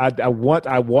 I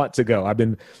want to go. I've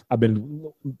been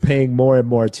paying more and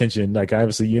more attention. Like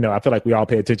obviously, I feel like we all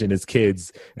pay attention as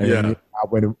kids. And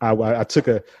I took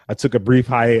a brief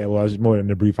hiatus. Well, it was more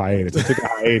than a brief hiatus. I took a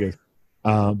hiatus.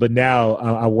 But now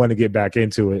I want to get back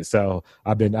into it. So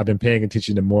I've been paying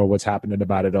attention to more what's happening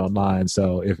about it online.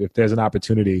 So if there's an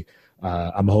opportunity,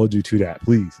 I'm holding you to that.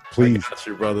 Please. I got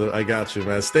you, brother. I got you,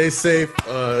 man. Stay safe.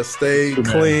 Stay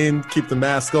clean. Man. Keep the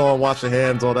mask on. Wash your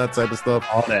hands. All that type of stuff.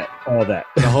 All that.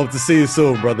 I hope to see you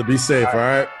soon, brother. Be safe. All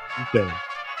right. Okay.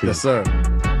 Yes, sir.